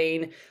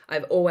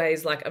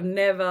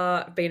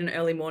never been an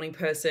early morning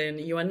person.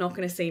 You are not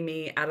going to see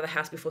me out of the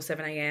house before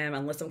 7 a.m.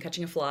 unless I'm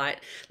catching a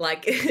flight.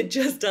 Like it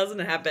just doesn't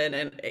happen.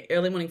 And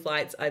early morning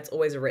flights, it's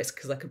always a risk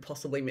because I could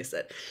possibly miss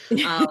it.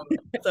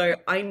 So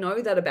I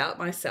know that about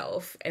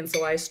myself. And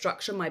so I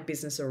structure my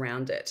business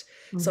around it.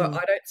 So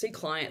I don't see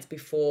clients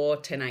before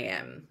 10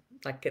 a.m.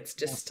 Like I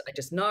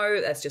just know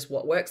that's just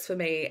what works for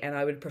me and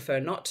I would prefer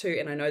not to.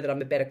 And I know that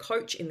I'm a better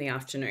coach in the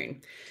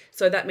afternoon.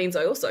 So that means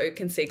I also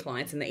can see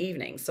clients in the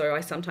evening. So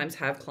I sometimes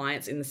have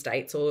clients in the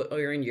States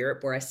or in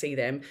Europe where I see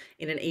them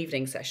in an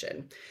evening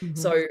session.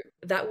 So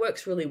that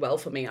works really well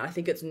for me. I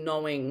think it's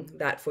knowing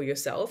that for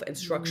yourself and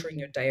structuring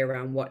your day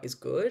around what is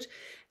good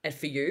and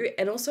for you,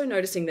 and also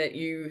noticing that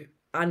you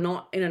are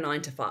not in a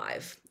 9 to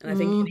 5. And I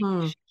think you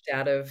need to shift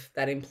out of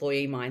that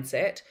employee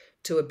mindset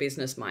to a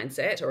business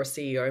mindset or a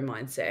CEO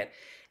mindset.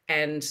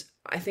 And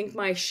I think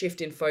my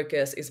shift in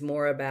focus is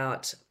more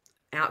about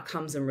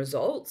outcomes and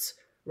results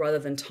rather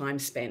than time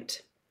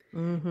spent.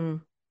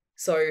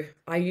 So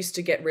I used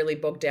to get really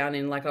bogged down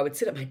in, like, I would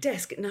sit at my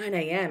desk at 9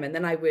 a.m. and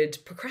then I would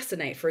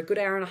procrastinate for a good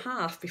hour and a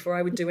half before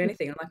I would do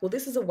anything. I'm like, well,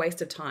 this is a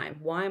waste of time.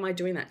 Why am I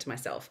doing that to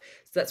myself?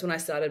 So that's when I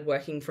started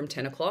working from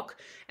 10 o'clock,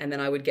 and then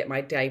I would get my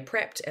day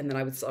prepped, and then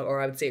I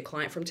would see a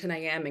client from 10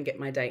 a.m. and get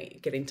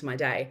into my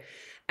day.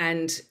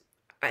 And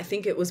I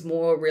think it was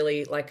more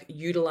really like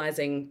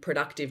utilizing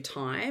productive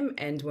time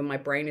and when my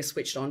brain is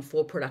switched on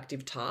for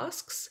productive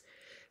tasks.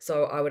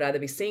 So I would either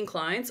be seeing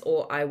clients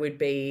or I would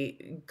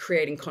be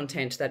creating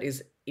content that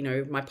is,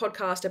 my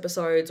podcast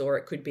episodes, or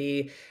it could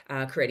be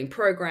creating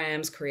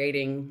programs,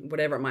 creating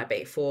whatever it might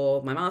be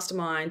for my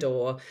mastermind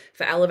or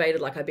for Elevated.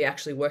 Like, I'd be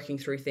actually working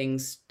through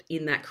things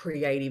in that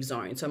creative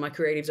zone. So my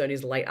creative zone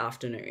is late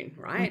afternoon,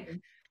 right? Mm-hmm.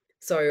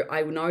 So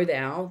I know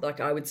now, like,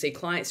 I would see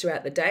clients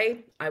throughout the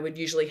day. I would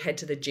usually head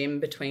to the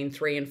gym between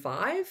 3 and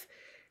 5,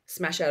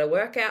 smash out a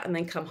workout, and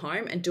then come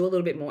home and do a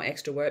little bit more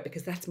extra work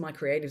because that's my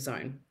creative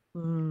zone.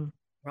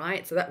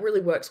 Right. So that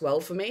really works well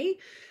for me.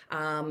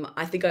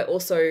 I think I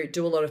also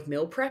do a lot of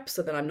meal prep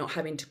so that I'm not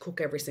having to cook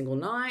every single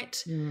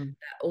night. That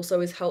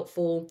also is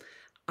helpful.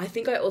 I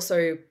think I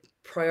also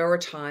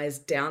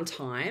prioritize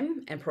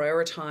downtime and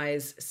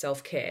prioritize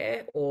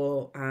self-care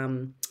or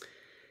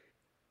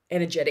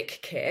energetic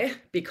care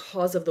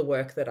because of the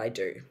work that I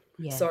do.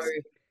 Yes. So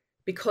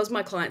because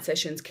my client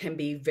sessions can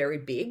be very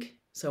big,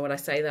 so when I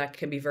say that,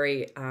 can be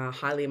very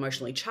highly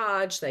emotionally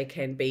charged, they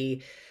can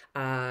be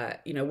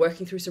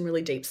working through some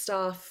really deep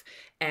stuff,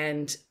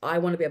 and I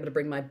want to be able to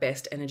bring my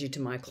best energy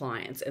to my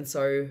clients. And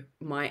so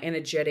my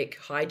energetic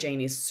hygiene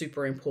is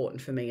super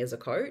important for me as a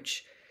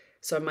coach.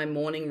 So my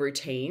morning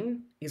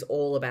routine is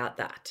all about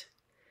that.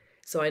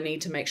 So I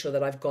need to make sure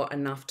that I've got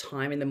enough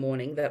time in the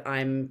morning that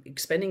I'm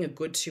spending a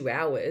good 2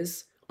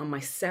 hours on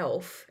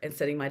myself and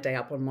setting my day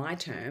up on my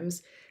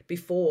terms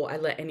before I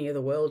let any of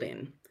the world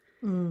in.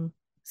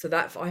 So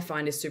that I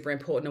find is super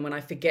important. And when I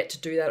forget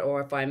to do that,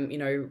 or if I'm,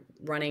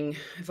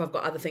 if I've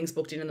got other things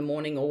booked in the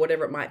morning or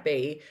whatever it might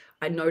be,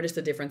 I notice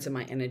the difference in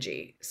my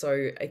energy.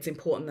 So it's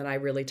important that I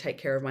really take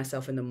care of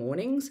myself in the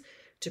mornings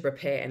to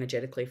prepare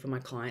energetically for my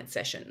client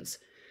sessions.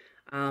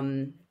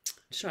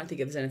 Just trying to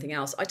think if there's anything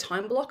else. I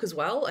time block as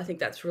well. I think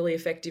that's really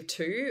effective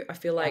too. I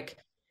feel like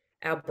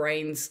our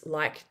brains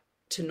like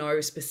to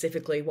know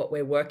specifically what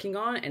we're working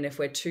on, and if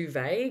we're too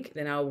vague,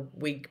 then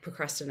we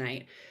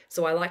procrastinate.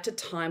 So I like to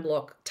time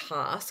block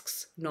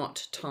tasks,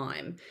 not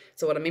time.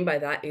 So what I mean by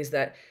that is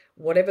that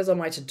whatever's on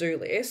my to-do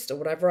list or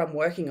whatever I'm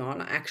working on,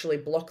 I actually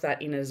block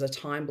that in as a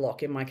time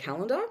block in my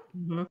calendar.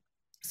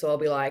 So I'll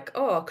be like,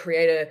 I'll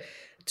create a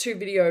 2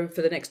 video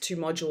for the next 2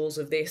 modules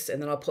of this,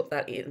 and then I'll put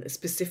that in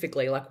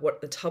specifically, like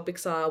what the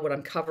topics are, what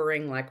I'm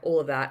covering, like all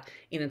of that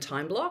in a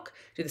time block.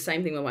 Do the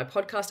same thing with my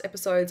podcast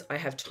episodes. I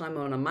have time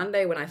on a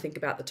Monday when I think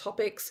about the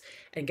topics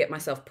and get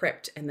myself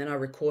prepped, and then I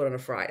record on a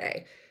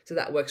Friday. So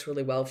that works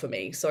really well for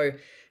me. So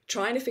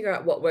trying to figure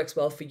out what works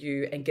well for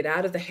you and get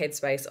out of the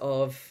headspace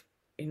of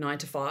 9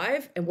 to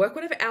 5 and work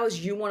whatever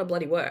hours you want to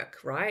bloody work,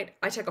 right?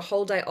 I take a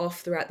whole day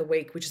off throughout the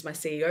week, which is my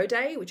CEO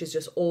day, which is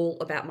just all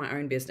about my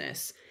own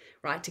business,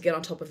 right? To get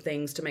on top of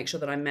things, to make sure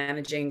that I'm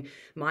managing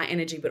my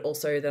energy, but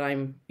also that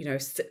I'm,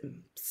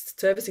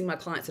 servicing my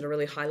clients at a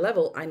really high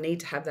level. I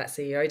need to have that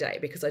CEO day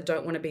because I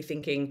don't want to be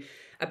thinking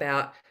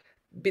about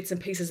bits and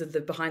pieces of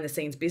the behind the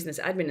scenes business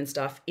admin and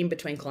stuff in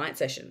between client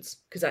sessions,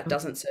 because that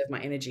doesn't serve my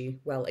energy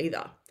well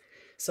either.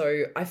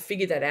 So I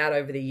figured that out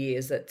over the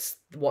years. That's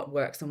what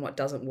works and what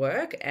doesn't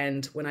work.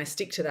 And when I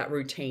stick to that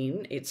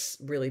routine, it's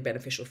really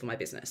beneficial for my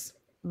business.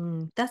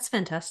 That's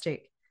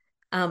fantastic.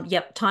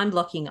 Yep. Time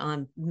blocking.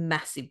 I'm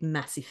massive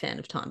fan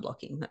of time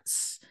blocking.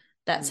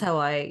 That's how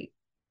I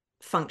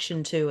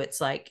function too.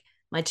 It's like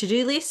my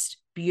to-do list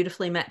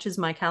beautifully matches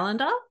my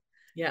calendar.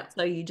 Yeah.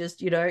 So you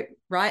just,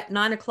 right,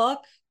 9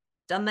 o'clock,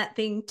 done that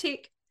thing,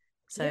 tick.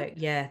 So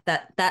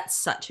that's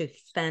such a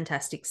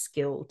fantastic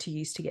skill to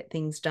use to get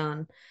things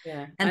done.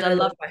 Yeah. And I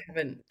love if I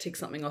haven't ticked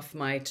something off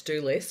my to-do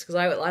list, because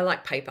I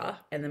like paper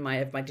and then I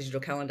have my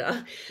digital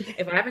calendar.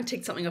 If I haven't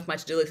ticked something off my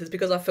to-do list, it's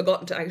because I've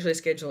forgotten to actually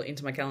schedule it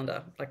into my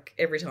calendar, like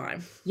every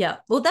time. Yeah.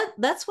 Well,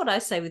 that's what I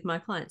say with my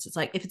clients. It's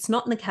like, if it's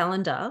not in the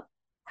calendar,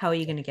 how are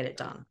you going to get it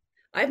done?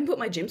 I even put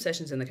my gym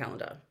sessions in the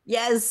calendar.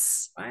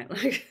 Yes. Right.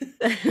 Like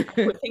I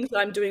put things that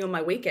I'm doing on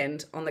my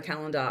weekend on the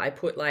calendar. I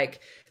put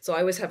so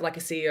I always have like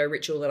a CEO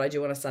ritual that I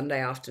do on a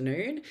Sunday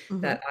afternoon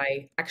that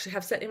I actually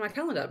have set in my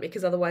calendar,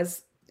 because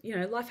otherwise,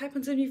 life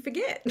happens and you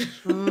forget.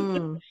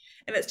 And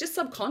it's just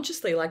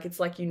subconsciously, like, it's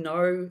like,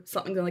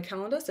 something's on the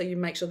calendar, so you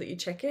make sure that you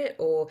check it.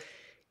 Or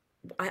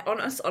I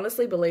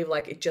honestly believe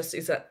like it just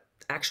is that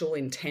actual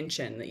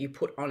intention that you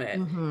put on it,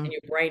 and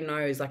your brain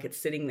knows like it's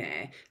sitting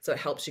there, so it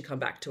helps you come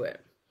back to it.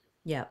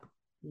 Yeah.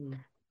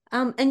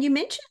 And you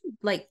mentioned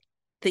like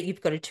that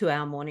you've got a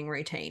 2-hour morning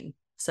routine,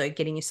 so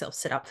getting yourself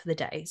set up for the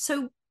day.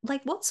 So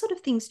like, what sort of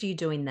things do you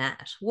do in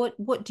that?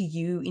 What do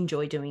you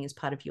enjoy doing as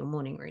part of your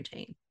morning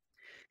routine?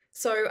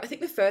 So I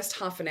think the first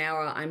half an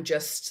hour, I'm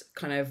just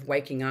kind of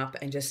waking up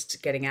and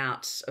just getting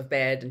out of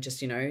bed and just,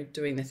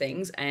 doing the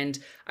things. And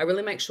I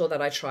really make sure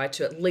that I try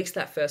to, at least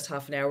that first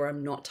half an hour,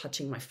 I'm not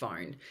touching my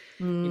phone.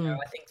 Mm,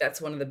 I think that's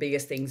one of the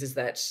biggest things is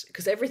that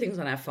because everything's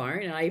on our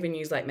phone, and I even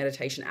use like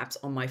meditation apps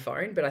on my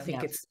phone. But I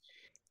think yeah. it's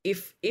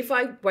if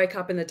I wake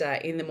up in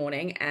the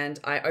morning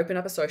and I open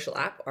up a social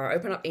app or I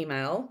open up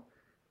email,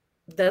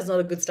 that's not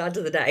a good start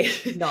to the day.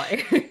 No.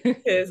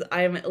 Because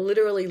I'm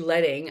literally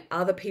letting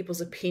other people's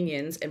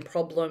opinions and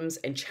problems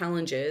and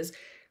challenges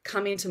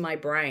come into my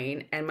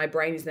brain, and my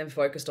brain is then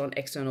focused on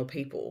external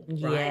people,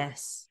 right?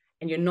 Yes.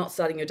 And you're not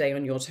starting your day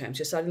on your terms.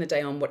 You're starting the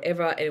day on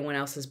whatever anyone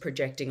else is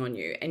projecting on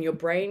you. And your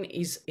brain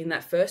is in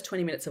that first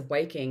 20 minutes of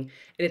waking,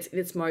 and it's in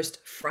its most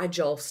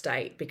fragile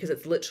state because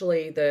it's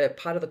literally the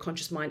part of the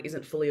conscious mind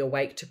isn't fully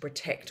awake to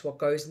protect what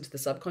goes into the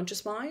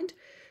subconscious mind.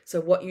 So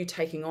what you're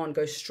taking on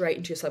goes straight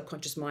into your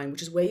subconscious mind,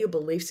 which is where your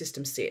belief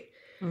systems sit.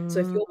 So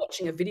if Mm, you're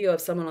watching a video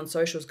of someone on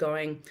socials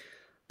going,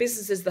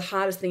 business is the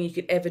hardest thing you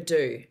could ever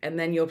do, and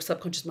then your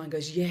subconscious mind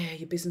goes, yeah,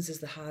 your business is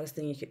the hardest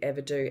thing you could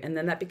ever do. And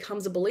then that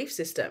becomes a belief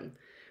system,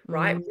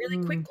 right? Really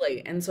mm,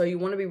 quickly. And so you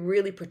want to be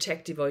really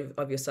protective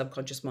of your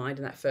subconscious mind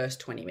in that first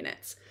 20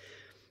 minutes.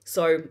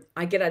 So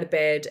I get out of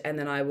bed and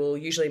then I will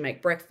usually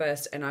make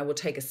breakfast and I will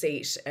take a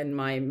seat in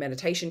my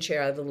meditation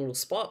chair. I have a little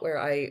spot where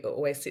I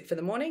always sit for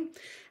the morning,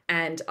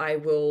 and I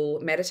will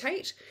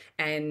meditate.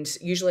 And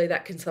usually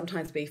that can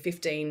sometimes be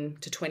 15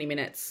 to 20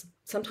 minutes,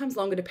 sometimes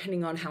longer,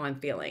 depending on how I'm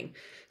feeling.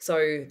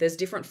 So there's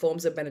different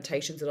forms of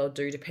meditations that I'll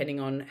do depending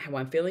on how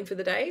I'm feeling for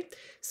the day.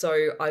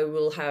 So I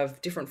will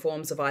have different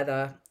forms of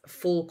either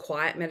full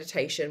quiet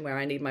meditation where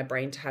I need my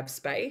brain to have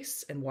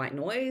space and white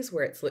noise,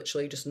 where it's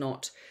literally just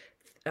not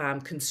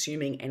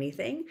consuming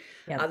anything.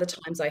 yeah. Other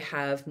times I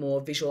have more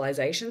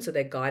visualization. So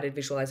they're guided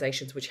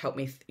visualizations, which help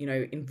me,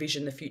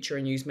 envision the future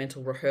and use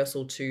mental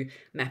rehearsal to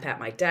map out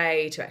my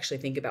day, to actually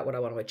think about what I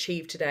want to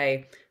achieve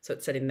today. So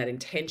it's setting that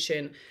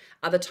intention.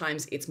 Other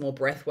times it's more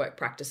breath work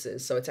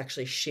practices. So it's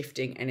actually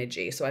shifting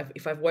energy. So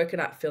if I've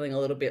woken up feeling a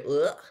little bit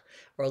ugh,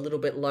 or a little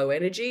bit low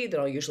energy, then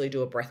I'll usually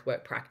do a breath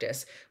work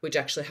practice, which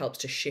actually helps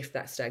to shift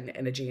that stagnant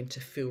energy and to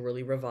feel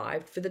really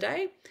revived for the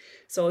day.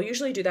 So I'll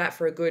usually do that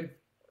for a good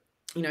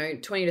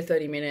 20 to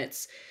 30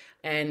 minutes,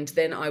 and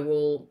then I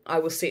will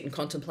sit and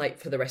contemplate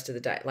for the rest of the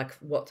day, like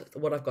what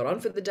I've got on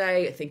for the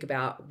day, think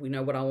about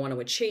what I want to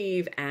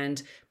achieve,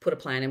 and put a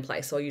plan in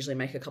place. So I'll usually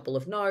make a couple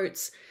of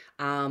notes,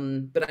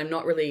 but I'm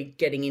not really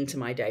getting into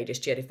my day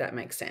just yet, if that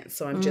makes sense.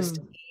 So I'm just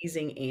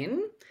easing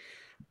in,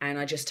 and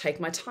I just take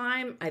my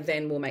time. I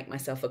then will make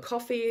myself a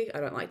coffee. I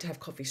don't like to have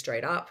coffee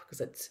straight up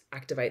because it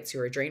activates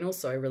your adrenals.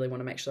 So I really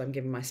want to make sure I'm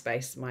giving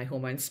my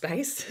hormone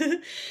space.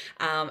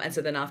 And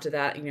so then after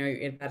that,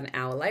 about an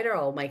hour later,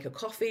 I'll make a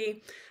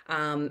coffee.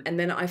 And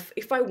then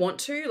if I want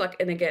to,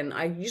 and again,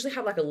 I usually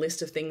have like a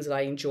list of things that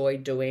I enjoy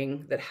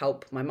doing that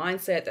help my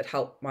mindset, that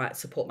help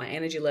support my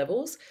energy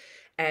levels.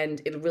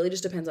 And it really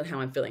just depends on how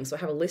I'm feeling. So I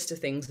have a list of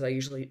things that I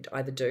usually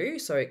either do.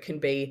 So it can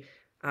be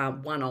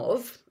one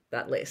of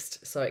that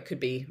list. So it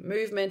could be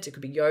movement, it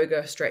could be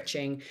yoga,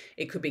 stretching,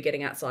 it could be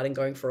getting outside and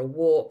going for a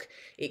walk,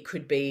 it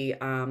could be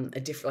a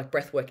different like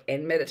breath work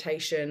and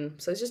meditation.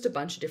 So it's just a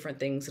bunch of different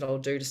things that I'll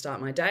do to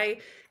start my day,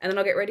 and then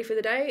I'll get ready for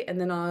the day,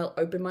 and then I'll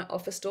open my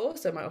office door.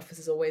 So my office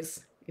is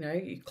always,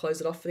 you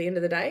close it off for the end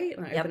of the day,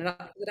 and I open it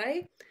up for the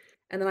day.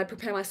 And then I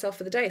prepare myself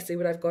for the day, see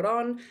what I've got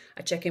on.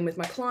 I check in with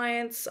my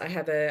clients. I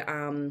have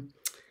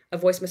a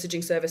voice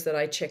messaging service that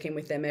I check in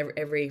with them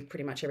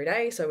pretty much every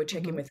day. So we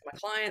check in with my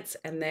clients,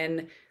 and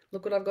then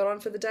look what I've got on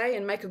for the day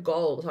and make a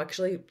goal. So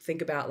actually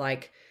think about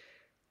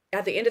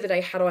at the end of the day,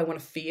 how do I want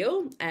to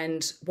feel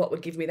and what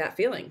would give me that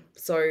feeling?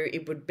 So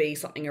it would be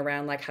something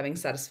around having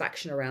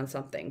satisfaction around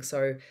something.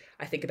 So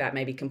I think about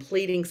maybe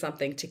completing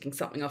something, ticking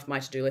something off my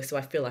to-do list, so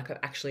I feel like I've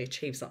actually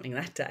achieved something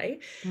that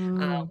day.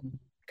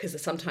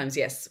 Because sometimes,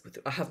 yes,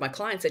 I have my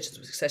client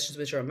sessions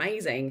which are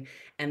amazing,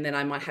 and then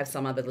I might have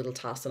some other little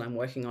tasks that I'm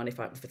working on if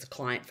it's a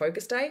client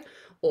focused day,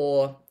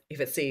 or if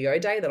it's CEO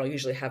day, then I'll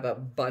usually have a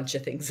bunch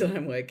of things that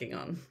I'm working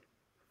on.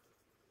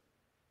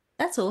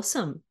 That's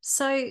awesome.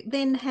 So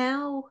then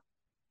how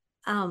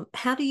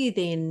do you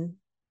then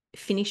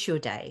finish your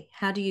day?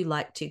 How do you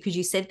like to, because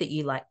you said that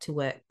you like to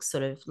work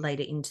sort of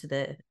later into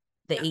the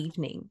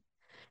evening.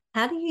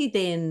 How do you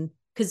then,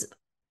 because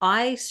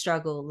I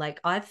struggle,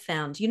 I've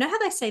found, how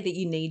they say that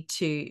you need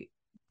to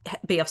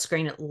be off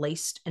screen at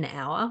least an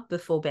hour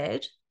before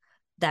bed?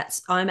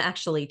 I'm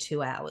actually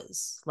 2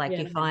 hours.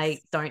 If I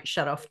don't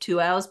shut off 2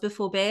 hours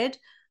before bed,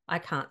 I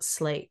can't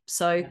sleep.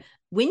 So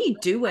when you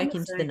do work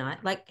into the night,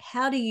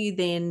 how do you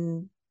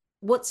then,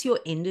 what's your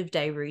end of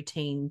day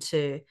routine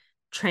to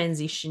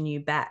transition you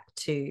back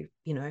to,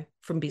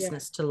 from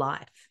business to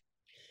life?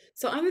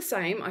 So I'm the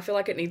same. I feel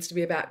like it needs to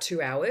be about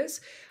 2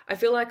 hours. I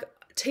feel like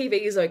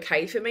TV is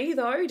okay for me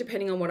though,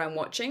 depending on what I'm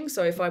watching.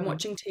 So if I'm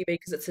watching TV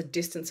because it's a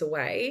distance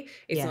away,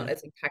 it's not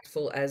as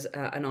impactful as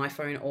an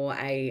iPhone or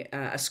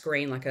a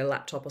screen like a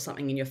laptop or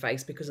something in your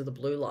face because of the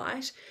blue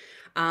light.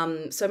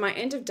 So my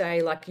end of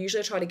day, like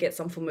usually I try to get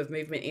some form of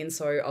movement in.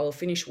 So I'll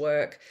finish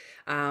work,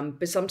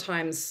 but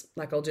sometimes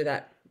like I'll do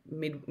that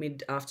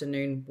mid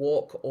afternoon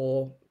walk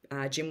or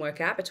gym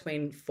workout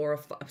between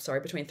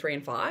between 3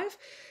 and 5.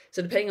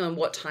 So depending on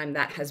what time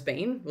that has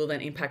been, will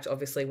then impact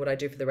obviously what I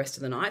do for the rest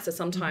of the night. So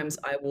sometimes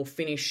I will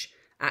finish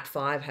at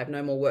 5, have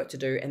no more work to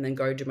do, and then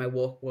go do my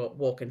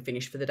walk and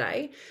finish for the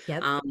day.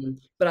 Yep.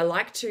 But I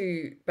like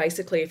to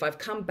basically, if I've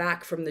come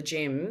back from the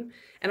gym,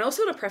 and I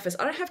also want to preface,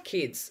 I don't have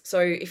kids. So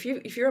if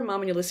you're a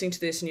mum and you're listening to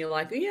this and you're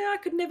like, yeah, I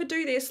could never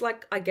do this,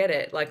 like I get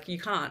it, like you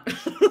can't.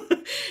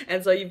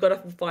 And so you've got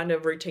to find a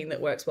routine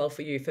that works well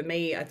for you. For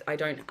me, I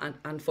don't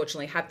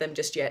unfortunately have them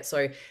just yet.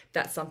 So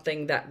that's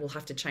something that will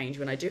have to change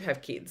when I do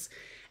have kids.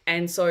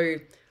 And so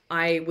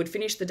I would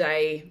finish the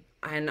day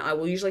and I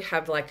will usually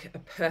have like a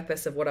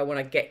purpose of what I want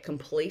to get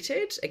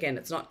completed. Again,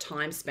 it's not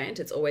time spent,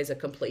 it's always a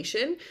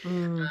completion.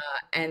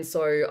 And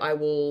so I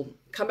will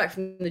come back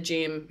from the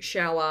gym,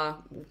 shower,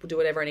 do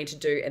whatever I need to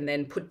do, and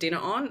then put dinner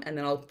on. And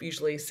then I'll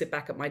usually sit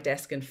back at my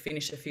desk and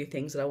finish a few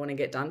things that I want to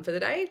get done for the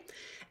day.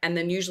 And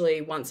then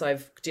usually once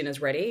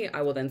dinner's ready,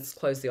 I will then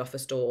close the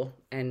office door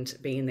and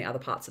be in the other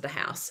parts of the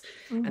house.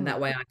 And that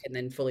way I can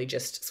then fully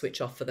just switch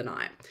off for the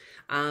night.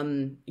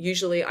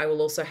 Usually I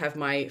will also have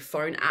my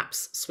phone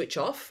apps switch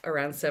off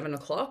around 7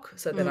 o'clock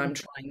so that I'm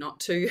trying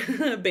not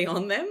to be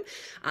on them.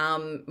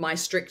 My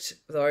strict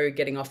though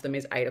getting off them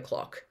is 8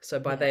 o'clock. So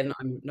by then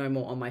I'm no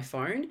more on my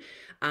phone.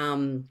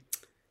 And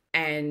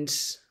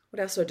what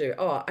else do I do?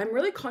 Oh, I'm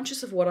really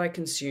conscious of what I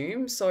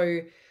consume. So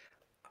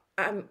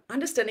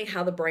understanding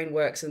how the brain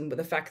works and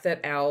the fact that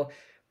our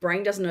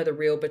brain doesn't know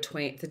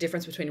the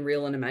difference between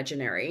real and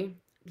imaginary,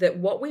 that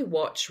what we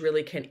watch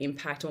really can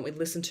impact, and what we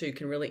listen to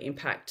can really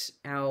impact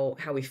how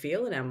we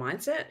feel and our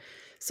mindset.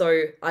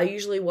 So I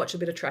usually watch a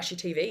bit of trashy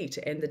TV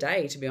to end the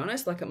day, to be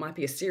honest. Like it might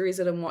be a series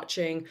that I'm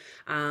watching,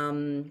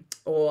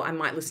 or I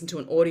might listen to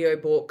an audio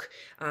book.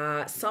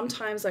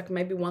 Sometimes like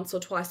maybe once or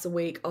twice a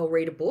week, I'll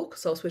read a book.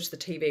 So I'll switch the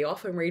TV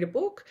off and read a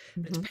book.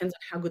 But it depends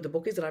on how good the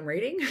book is that I'm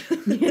reading.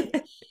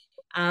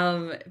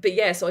 But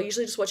yeah, so I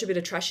usually just watch a bit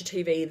of trashy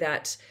TV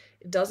that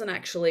doesn't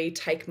actually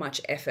take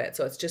much effort.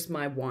 So it's just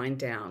my wind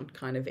down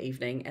kind of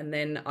evening. And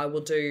then I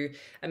will do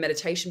a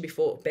meditation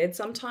before bed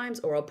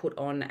sometimes, or I'll put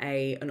on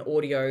an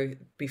audio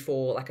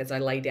before, like as I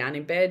lay down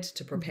in bed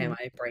to prepare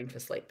my brain for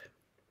sleep.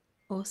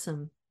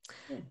 Awesome.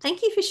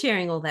 Thank you for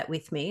sharing all that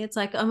with me. It's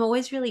like, I'm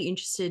always really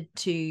interested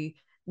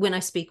when I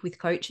speak with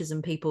coaches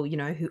and people,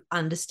 who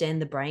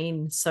understand the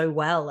brain so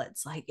well,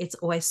 it's like, it's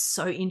always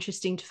so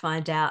interesting to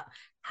find out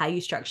how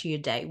you structure your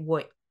day,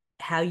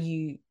 how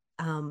you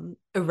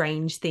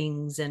arrange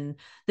things, and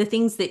the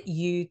things that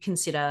you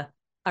consider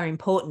are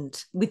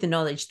important with the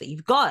knowledge that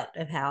you've got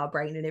of how our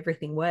brain and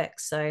everything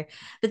works. So,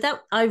 but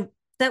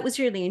that was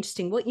really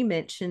interesting. What you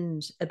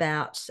mentioned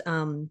about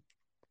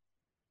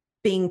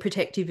being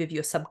protective of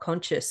your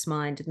subconscious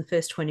mind in the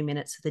first 20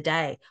 minutes of the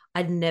day.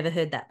 I'd never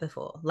heard that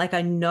before. Like,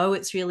 I know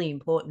it's really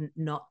important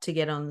not to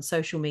get on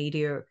social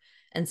media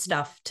and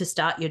stuff to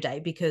start your day,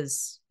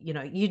 because,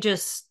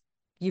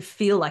 you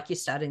feel like you're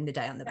starting the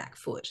day on the back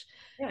foot.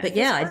 But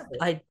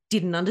I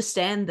didn't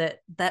understand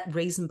that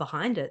reason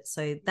behind it.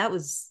 So that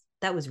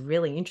was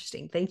really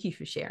interesting. Thank you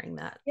for sharing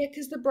that. Yeah,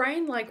 because the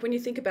brain, like when you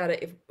think about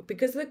it,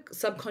 because the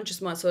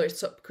subconscious mind,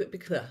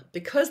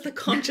 because the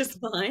conscious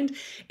mind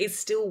is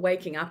still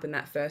waking up in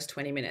that first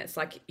 20 minutes,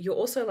 like you're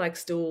also like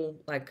still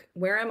like,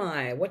 where am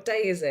I? What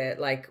day is it?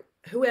 Like,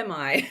 who am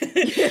I?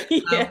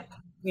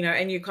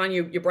 And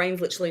your brain's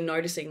literally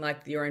noticing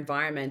like your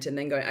environment and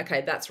then going,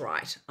 okay, that's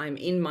right. I'm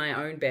in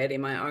my own bed,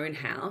 in my own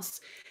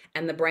house.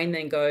 And the brain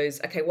then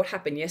goes, okay, what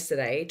happened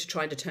yesterday, to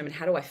try and determine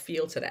how do I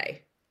feel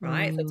today?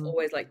 Right. So it's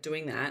always like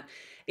doing that.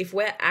 If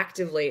we're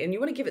actively, and you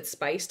want to give it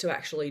space to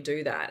actually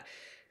do that,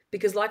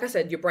 because like I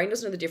said, your brain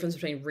doesn't know the difference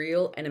between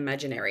real and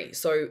imaginary.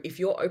 So if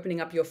you're opening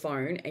up your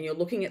phone and you're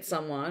looking at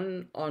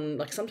someone on,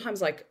 like,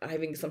 sometimes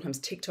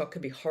TikTok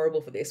can be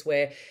horrible for this,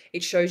 where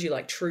it shows you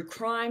like true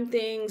crime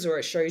things, or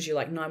it shows you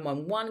like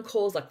 911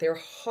 calls, like they're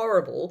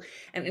horrible.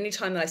 And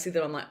anytime that I see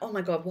that, I'm like, oh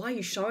my God, why are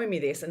you showing me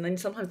this? And then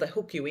sometimes they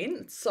hook you in.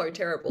 It's so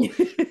terrible.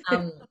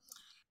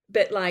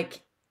 But like,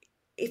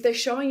 if they're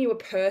showing you a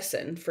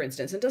person, for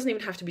instance, it doesn't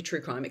even have to be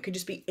true crime. It could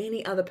just be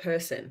any other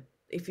person.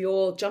 If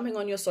you're jumping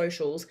on your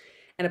socials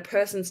and a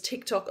person's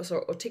TikTok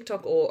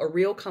or a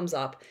reel comes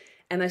up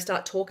and they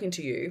start talking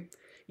to you,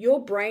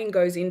 your brain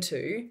goes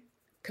into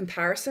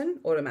comparison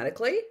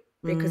automatically,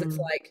 because it's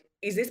like,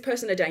 is this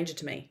person a danger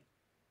to me?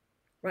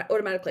 Right?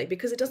 Automatically,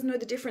 because it doesn't know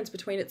the difference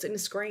between it's in a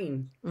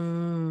screen.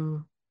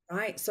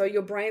 Right? So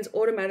your brain's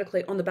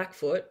automatically on the back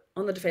foot,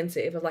 on the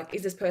defensive of like,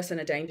 is this person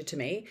a danger to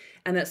me?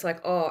 And it's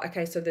like, oh,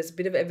 okay, so there's a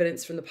bit of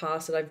evidence from the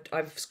past that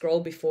I've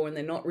scrolled before and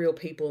they're not real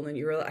people and then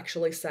you're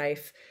actually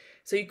safe.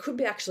 So you could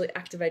be actually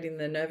activating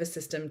the nervous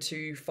system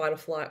to fight or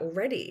flight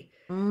already.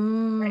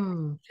 Right?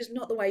 Which is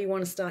not the way you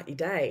want to start your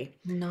day.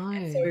 No.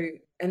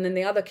 And then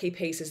the other key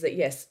piece is that,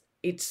 yes,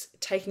 it's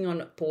taking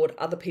on board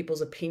other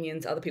people's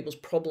opinions, other people's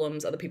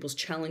problems, other people's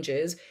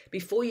challenges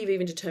before you've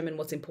even determined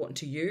what's important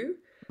to you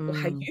or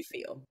how you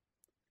feel.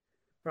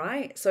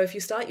 right? So if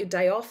you start your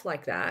day off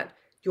like that,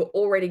 you're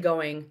already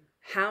going,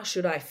 how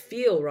should I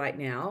feel right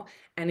now?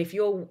 And if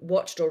you're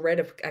watched or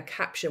read a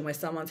caption where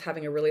someone's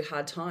having a really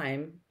hard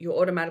time, you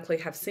automatically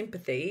have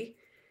sympathy.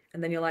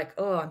 And then you're like,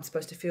 oh, I'm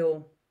supposed to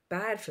feel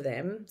bad for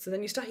them. So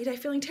then you start your day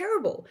feeling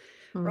terrible,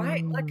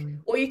 right? Like, Mm.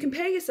 or you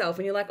compare yourself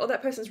and you're like, oh,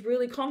 that person's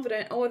really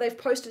confident. Oh, they've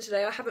posted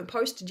today. I haven't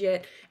posted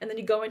yet. And then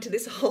you go into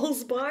this whole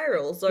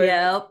spiral. So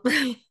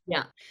Yep.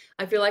 yeah,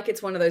 I feel like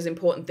it's one of those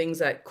important things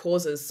that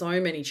causes so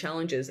many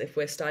challenges if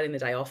we're starting the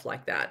day off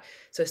like that.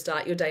 So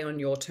start your day on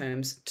your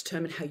terms,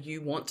 determine how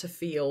you want to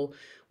feel,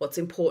 what's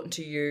important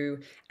to you,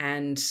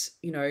 and,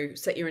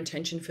 set your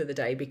intention for the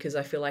day, because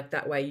I feel like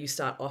that way you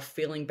start off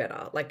feeling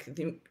better. Like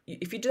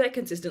if you do that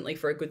consistently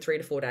for a good 3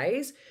 to 4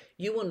 days,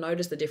 you will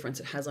notice the difference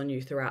it has on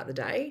you throughout the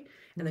day,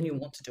 and then you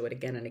want to do it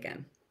again and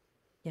again.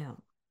 Yeah,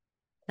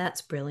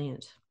 that's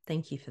brilliant.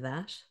 Thank you for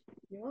that.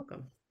 You're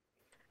welcome.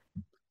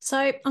 So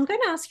I'm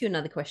going to ask you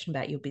another question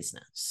about your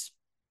business.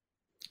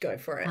 Go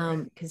for it.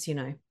 Because,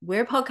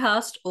 we're a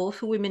podcast all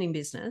for women in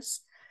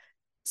business.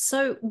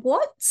 So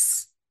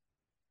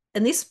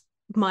and this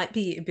might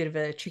be a bit of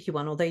a tricky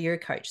one, although you're a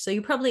coach. So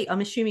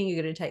I'm assuming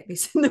you're going to take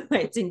this in the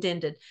way it's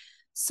intended.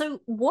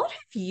 So what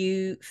have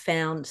you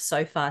found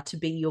so far to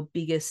be your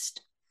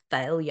biggest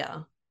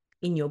failure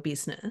in your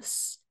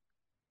business?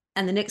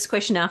 And the next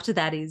question after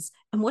that is,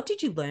 and what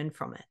did you learn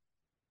from it?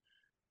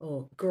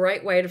 Oh,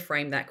 great way to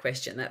frame that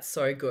question. That's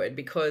so good,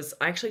 because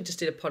I actually just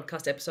did a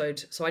podcast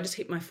episode. So I just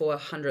hit my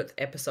 400th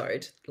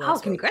episode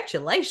last week,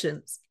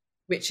 congratulations.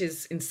 which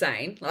is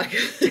insane. Like,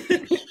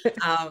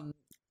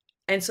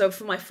 and so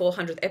for my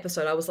 400th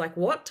episode, I was like,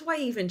 what do I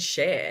even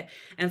share?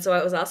 And so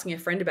I was asking a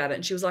friend about it,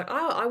 and she was like,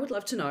 oh, I would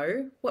love to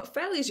know what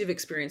failures you've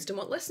experienced and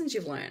what lessons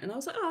you've learned. And I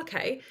was like, oh,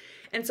 okay.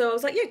 And so I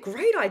was like, yeah,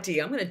 great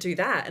idea. I'm going to do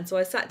that. And so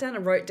I sat down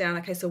and wrote down,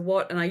 okay, so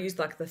what, and I used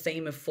like the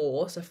theme of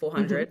 4, so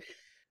 400. Mm-hmm.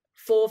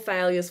 4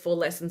 failures, 4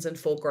 lessons, and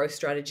 4 growth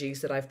strategies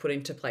that I've put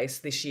into place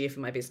this year for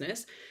my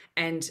business.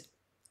 And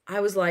I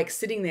was like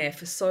sitting there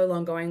for so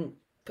long going,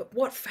 but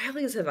what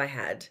failures have I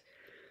had?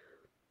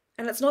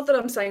 And it's not that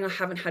I'm saying I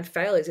haven't had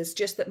failures. It's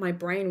just that my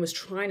brain was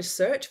trying to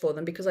search for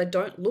them, because I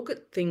don't look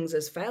at things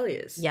as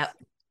failures. Yep.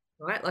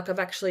 Right? Like I've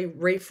actually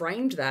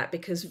reframed that,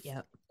 because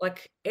Yep.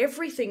 like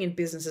everything in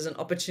business is an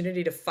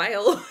opportunity to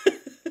fail.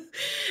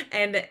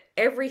 And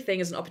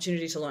everything is an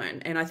opportunity to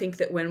learn. And I think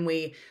that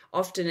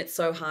it's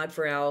so hard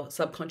for our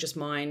subconscious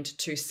mind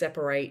to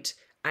separate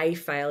a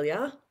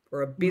failure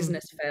or a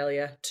business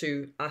failure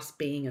to us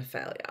being a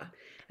failure.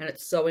 And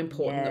it's so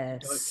important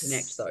that we don't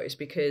connect those,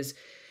 because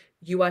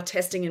you are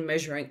testing and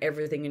measuring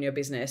everything in your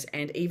business.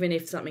 And even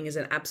if something is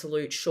an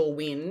absolute sure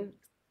win,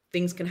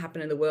 things can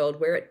happen in the world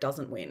where it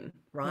doesn't win,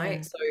 right?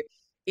 Yeah. So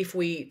if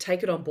we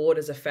take it on board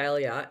as a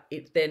failure,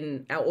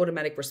 then our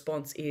automatic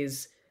response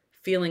is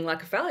feeling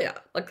like a failure.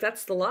 Like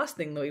that's the last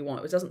thing that we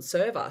want. It doesn't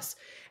serve us.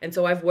 And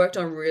so I've worked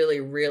on really,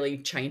 really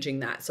changing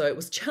that. So it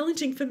was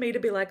challenging for me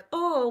to be like,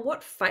 oh,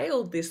 what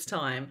failed this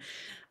time?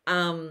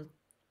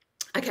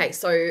 Okay,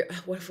 so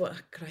what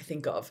could I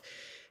think of?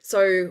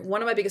 So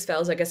one of my biggest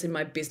fails, I guess, in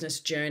my business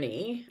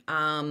journey,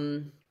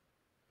 I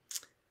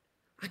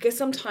guess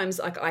sometimes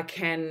like I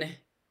can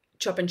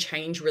chop and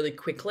change really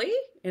quickly.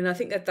 And I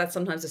think that that's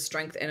sometimes a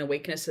strength and a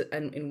weakness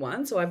in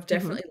one. So I've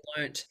definitely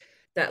learnt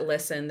that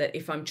lesson, that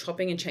if I'm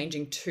chopping and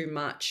changing too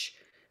much,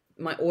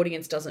 my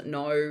audience doesn't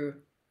know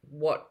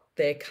what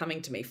they're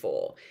coming to me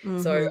for.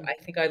 So I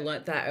think I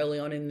learnt that early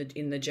on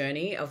in the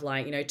journey of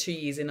like, 2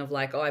 years in, of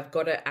like, oh, I've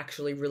got to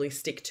actually really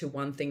stick to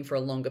one thing for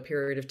a longer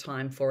period of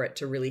time for it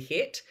to really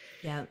hit.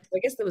 Yeah. So I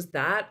guess there was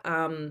that.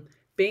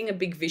 Being a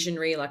big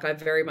visionary, like I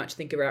very much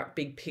think about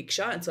big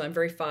picture. And so I'm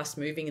very fast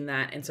moving in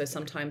that. And so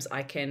sometimes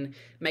I can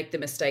make the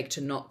mistake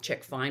to not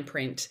check fine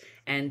print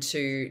and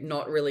to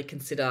not really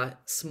consider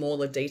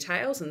smaller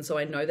details. And so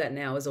I know that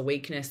now as a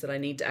weakness, that I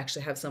need to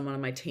actually have someone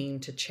on my team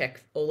to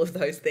check all of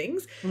those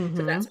things. So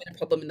that's been a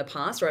problem in the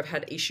past, where I've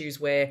had issues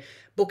where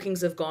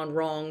bookings have gone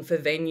wrong for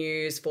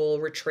venues, for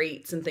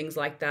retreats and things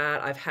like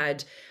that. I've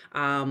had,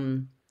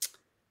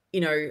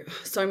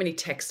 so many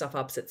tech stuff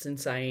ups, it's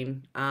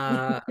insane.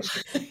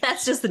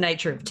 That's just the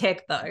nature of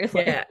tech, though.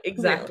 Yeah,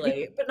 exactly.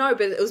 Really.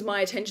 But it was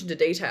my attention to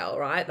detail,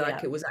 right?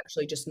 Like it was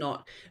actually just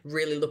not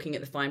really looking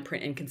at the fine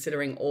print and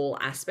considering all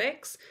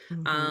aspects.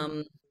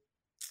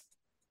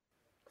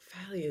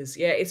 Failures.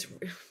 Yeah, it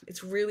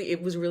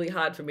was really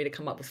hard for me to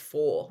come up with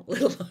 4,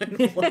 let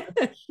alone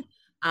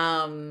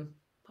 1.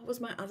 What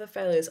was my other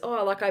failures?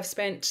 Oh, like I've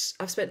spent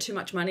too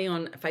much money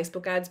on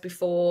Facebook ads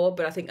before,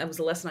 but I think that was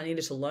a lesson I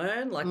needed to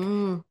learn. Like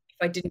if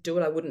I didn't do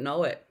it, I wouldn't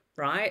know it.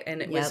 Right.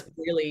 And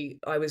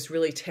I was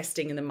really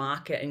testing in the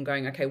market and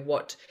going, okay,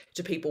 what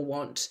do people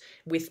want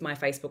with my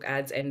Facebook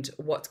ads and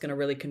what's going to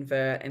really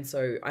convert? And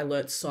so I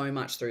learned so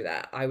much through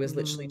that. I was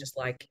literally just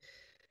like,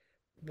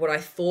 what I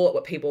thought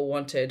what people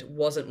wanted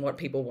wasn't what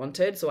people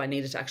wanted. So I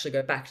needed to actually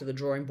go back to the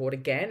drawing board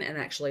again and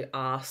actually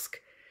ask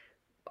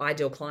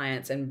ideal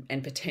clients and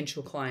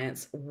potential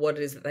clients what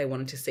it is that they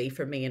wanted to see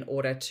from me in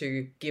order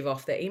to give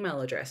off their email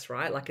address,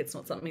 right? Like it's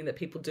not something that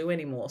people do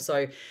anymore.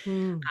 So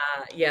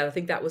I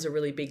think that was a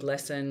really big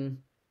lesson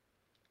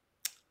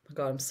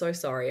God, I'm so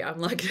sorry. I'm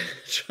like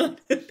trying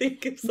to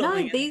think of No,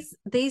 something.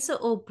 these are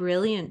all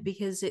brilliant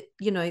because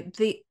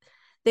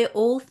they're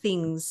all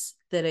things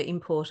that are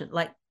important.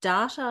 Like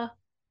data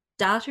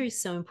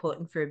is so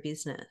important for a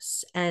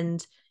business,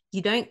 and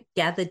you don't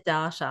gather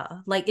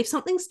data. Like if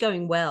something's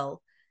going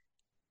well,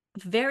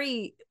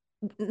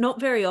 not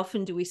very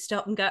often do we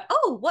stop and go,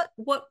 oh,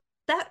 what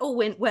that all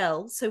went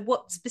well. So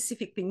what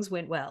specific things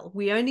went well?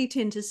 We only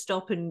tend to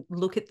stop and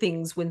look at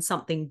things when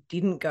something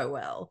didn't go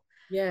well.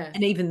 Yeah.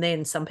 And even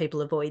then, some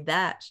people avoid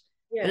that.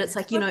 Yeah. But it's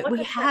like, Like we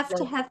I said, have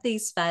to like have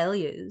these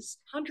failures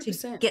to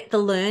 100%. get the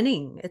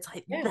learning. It's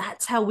like, Yeah.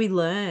 that's how we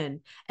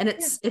learn. And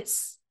Yeah.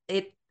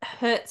 it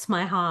hurts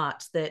my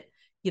heart that,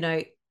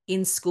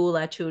 in school,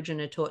 our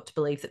children are taught to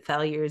believe that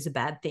failure is a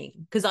bad thing.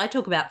 Because I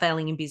talk about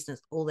failing in business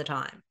all the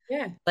time.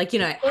 Yeah. Like,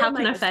 Gotta how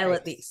can make I fail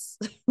at mistakes.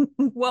 this?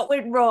 What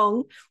went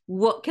wrong?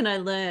 What can I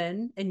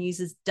learn and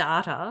use as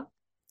data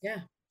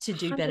Yeah. to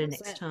do better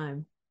next 100%.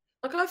 time?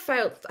 Like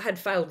had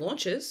failed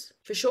launches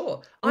for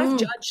sure.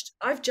 Mm.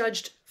 I've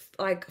judged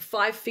like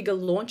 5-figure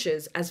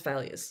launches as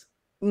failures.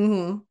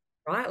 Mm-hmm.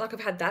 Right? Like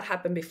I've had that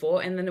happen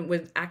before. And then it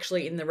was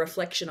actually in the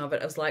reflection of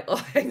it, I was like, oh,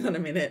 hang on a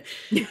minute.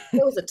 There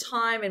was a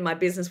time in my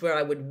business where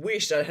I would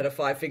wish I had a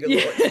 5-figure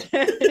launch.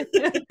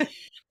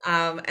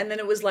 And then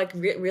it was like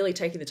really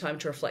taking the time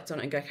to reflect on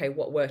it and go, okay,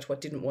 what worked,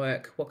 what didn't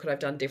work, what could I have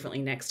done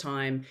differently next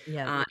time,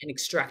 Yeah. and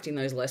extracting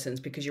those lessons,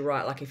 because you're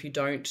right, like if you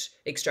don't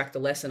extract the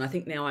lesson, I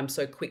think now I'm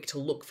so quick to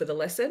look for the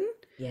lesson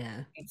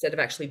Yeah. instead of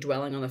actually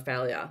dwelling on the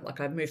failure. Like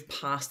I've moved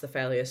past the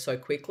failure so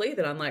quickly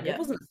that I'm like, Yeah. it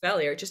wasn't a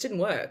failure, it just didn't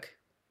work.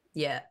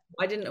 Yeah.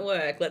 Why didn't it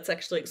work? Let's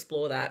actually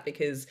explore that,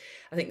 because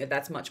I think that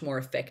that's much more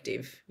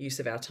effective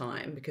use of our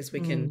time, because we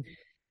can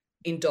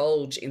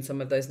indulge in some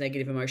of those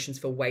negative emotions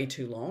for way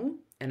too long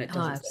and it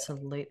doesn't serve.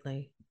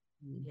 Absolutely.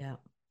 Yeah.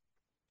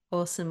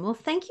 Awesome. Well,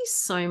 thank you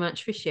so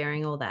much for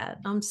sharing all that.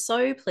 I'm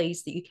so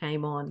pleased that you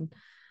came on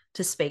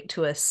to speak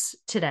to us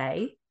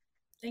today.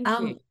 Thank you.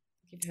 Thank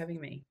you for having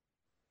me.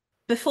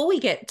 Before we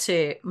get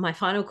to my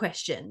final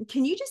question,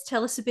 can you just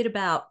tell us a bit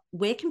about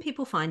where can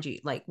people find you?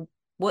 Like,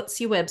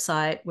 what's your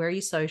website? Where are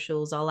your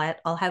socials?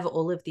 I'll have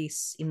all of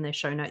this in the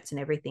show notes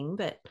and everything,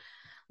 but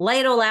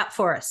lay it all out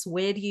for us.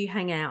 Where do you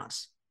hang out?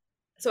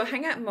 So I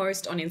hang out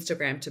most on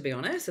Instagram, to be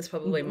honest. It's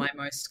probably my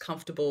most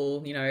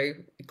comfortable,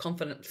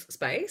 confident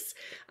space.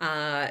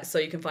 So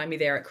you can find me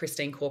there at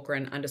Christine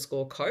Corcoran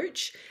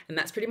 _coach. And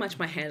that's pretty much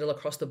my handle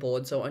across the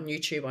board. So on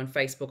YouTube, on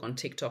Facebook, on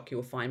TikTok, you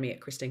will find me at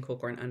Christine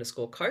Corcoran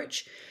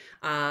 _coach.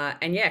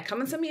 And yeah, come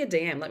and send me a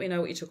DM. Let me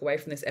know what you took away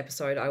from this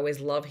episode. I always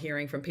love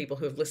hearing from people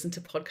who have listened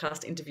to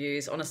podcast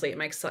interviews. Honestly, it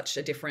makes such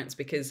a difference,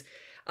 because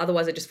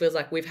otherwise it just feels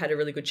like we've had a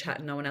really good chat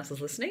and no one else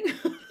is listening.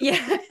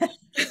 Yeah.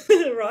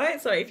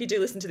 Right. So if you do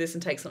listen to this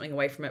and take something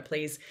away from it,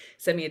 please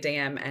send me a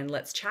DM and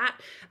let's chat.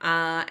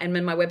 And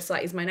then my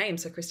website is my name,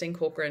 so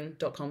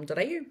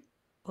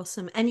christinecorcoran.com.au.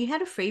 Awesome. And you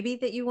had a freebie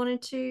that you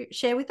wanted to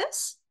share with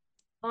us?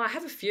 Oh, I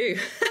have a few.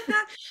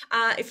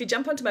 If you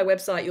jump onto my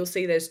website, you'll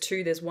see there's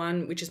two. There's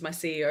one, which is my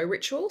CEO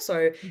ritual.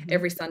 So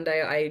every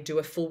Sunday I do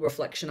a full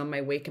reflection on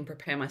my week and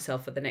prepare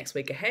myself for the next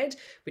week ahead,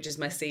 which is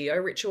my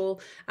CEO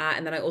ritual.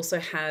 And then I also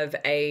have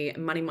a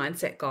money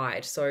mindset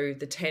guide. So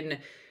the 10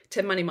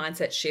 money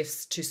mindset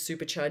shifts to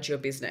supercharge your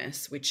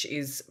business,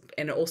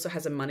 and it also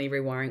has a money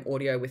rewiring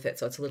audio with it.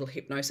 So it's a little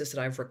hypnosis that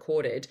I've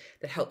recorded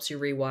that helps you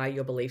rewire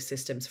your belief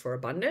systems for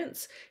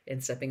abundance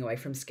and stepping away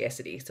from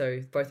scarcity. So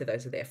both of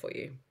those are there for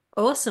you.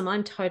 Awesome.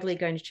 I'm totally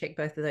going to check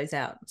both of those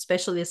out,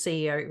 especially the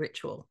CEO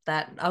ritual.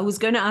 That I was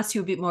going to ask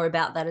you a bit more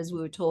about that as we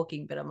were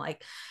talking, but I'm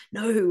like,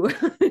 no,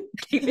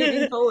 keep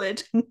moving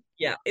forward.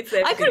 Yeah, it's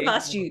there. I could have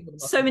asked you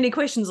so many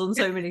questions on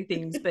so many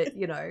things, but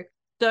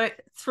don't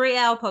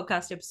 3-hour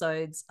podcast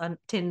episodes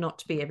tend not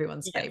to be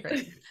everyone's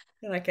favorite.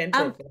 And I can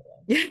talk for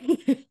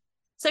that.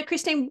 So,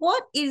 Christine,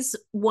 what is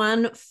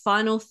one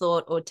final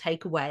thought or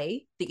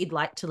takeaway that you'd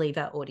like to leave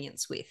our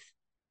audience with?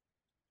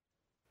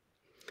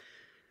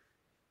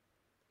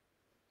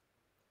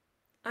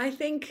 I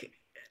think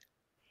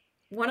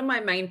one of my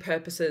main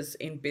purposes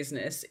in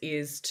business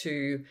is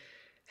to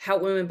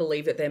help women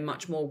believe that they're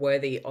much more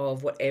worthy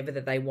of whatever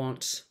that they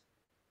want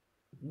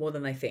more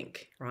than they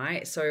think,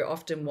 right? So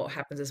often what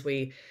happens is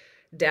we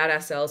doubt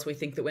ourselves, we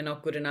think that we're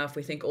not good enough,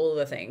 we think all of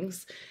the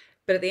things.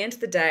 But at the end of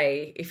the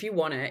day, if you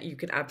want it, you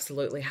could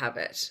absolutely have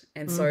it.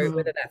 And so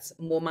whether that's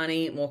more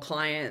money, more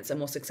clients, a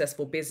more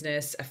successful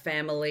business, a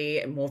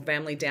family, more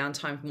family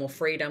downtime, more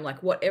freedom,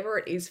 like whatever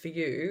it is for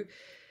you,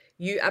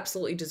 you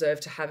absolutely deserve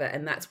to have it.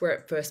 And that's where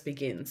it first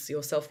begins.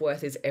 Your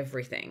self-worth is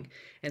everything.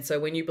 And so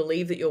when you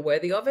believe that you're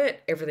worthy of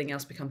it, everything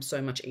else becomes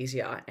so much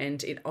easier.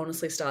 And it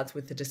honestly starts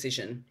with the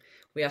decision.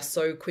 We are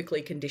so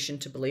quickly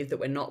conditioned to believe that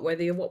we're not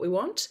worthy of what we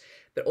want,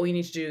 but all you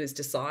need to do is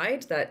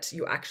decide that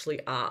you actually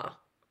are,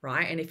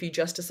 right? And if you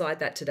just decide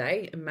that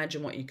today,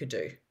 imagine what you could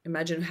do.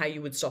 Imagine how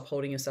you would stop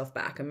holding yourself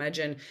back.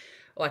 Imagine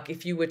like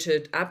if you were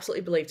to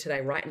absolutely believe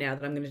today, right now,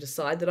 that I'm going to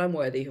decide that I'm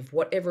worthy of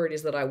whatever it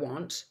is that I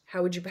want,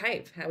 how would you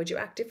behave? How would you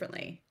act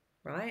differently,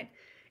 right?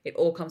 It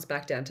all comes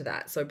back down to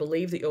that. So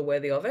believe that you're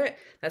worthy of it.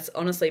 That's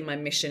honestly my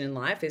mission in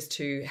life, is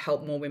to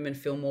help more women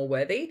feel more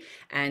worthy,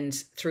 and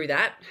through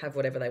that have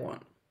whatever they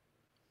want.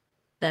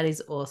 That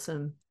is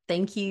awesome.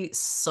 Thank you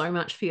so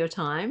much for your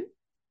time.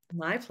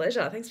 My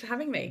pleasure. Thanks for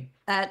having me.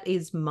 That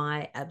is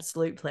my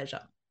absolute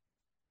pleasure.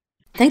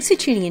 Thanks for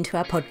tuning into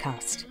our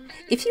podcast.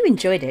 If you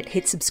enjoyed it,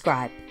 hit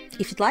subscribe.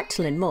 If you'd like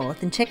to learn more,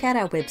 then check out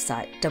our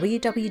website,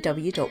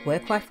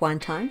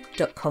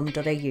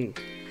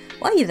 www.workwifeonetime.com.au.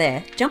 While you're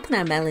there, jump on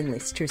our mailing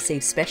list to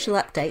receive special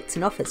updates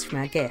and offers from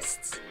our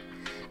guests.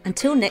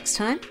 Until next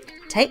time,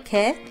 take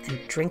care and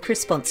drink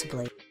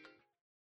responsibly.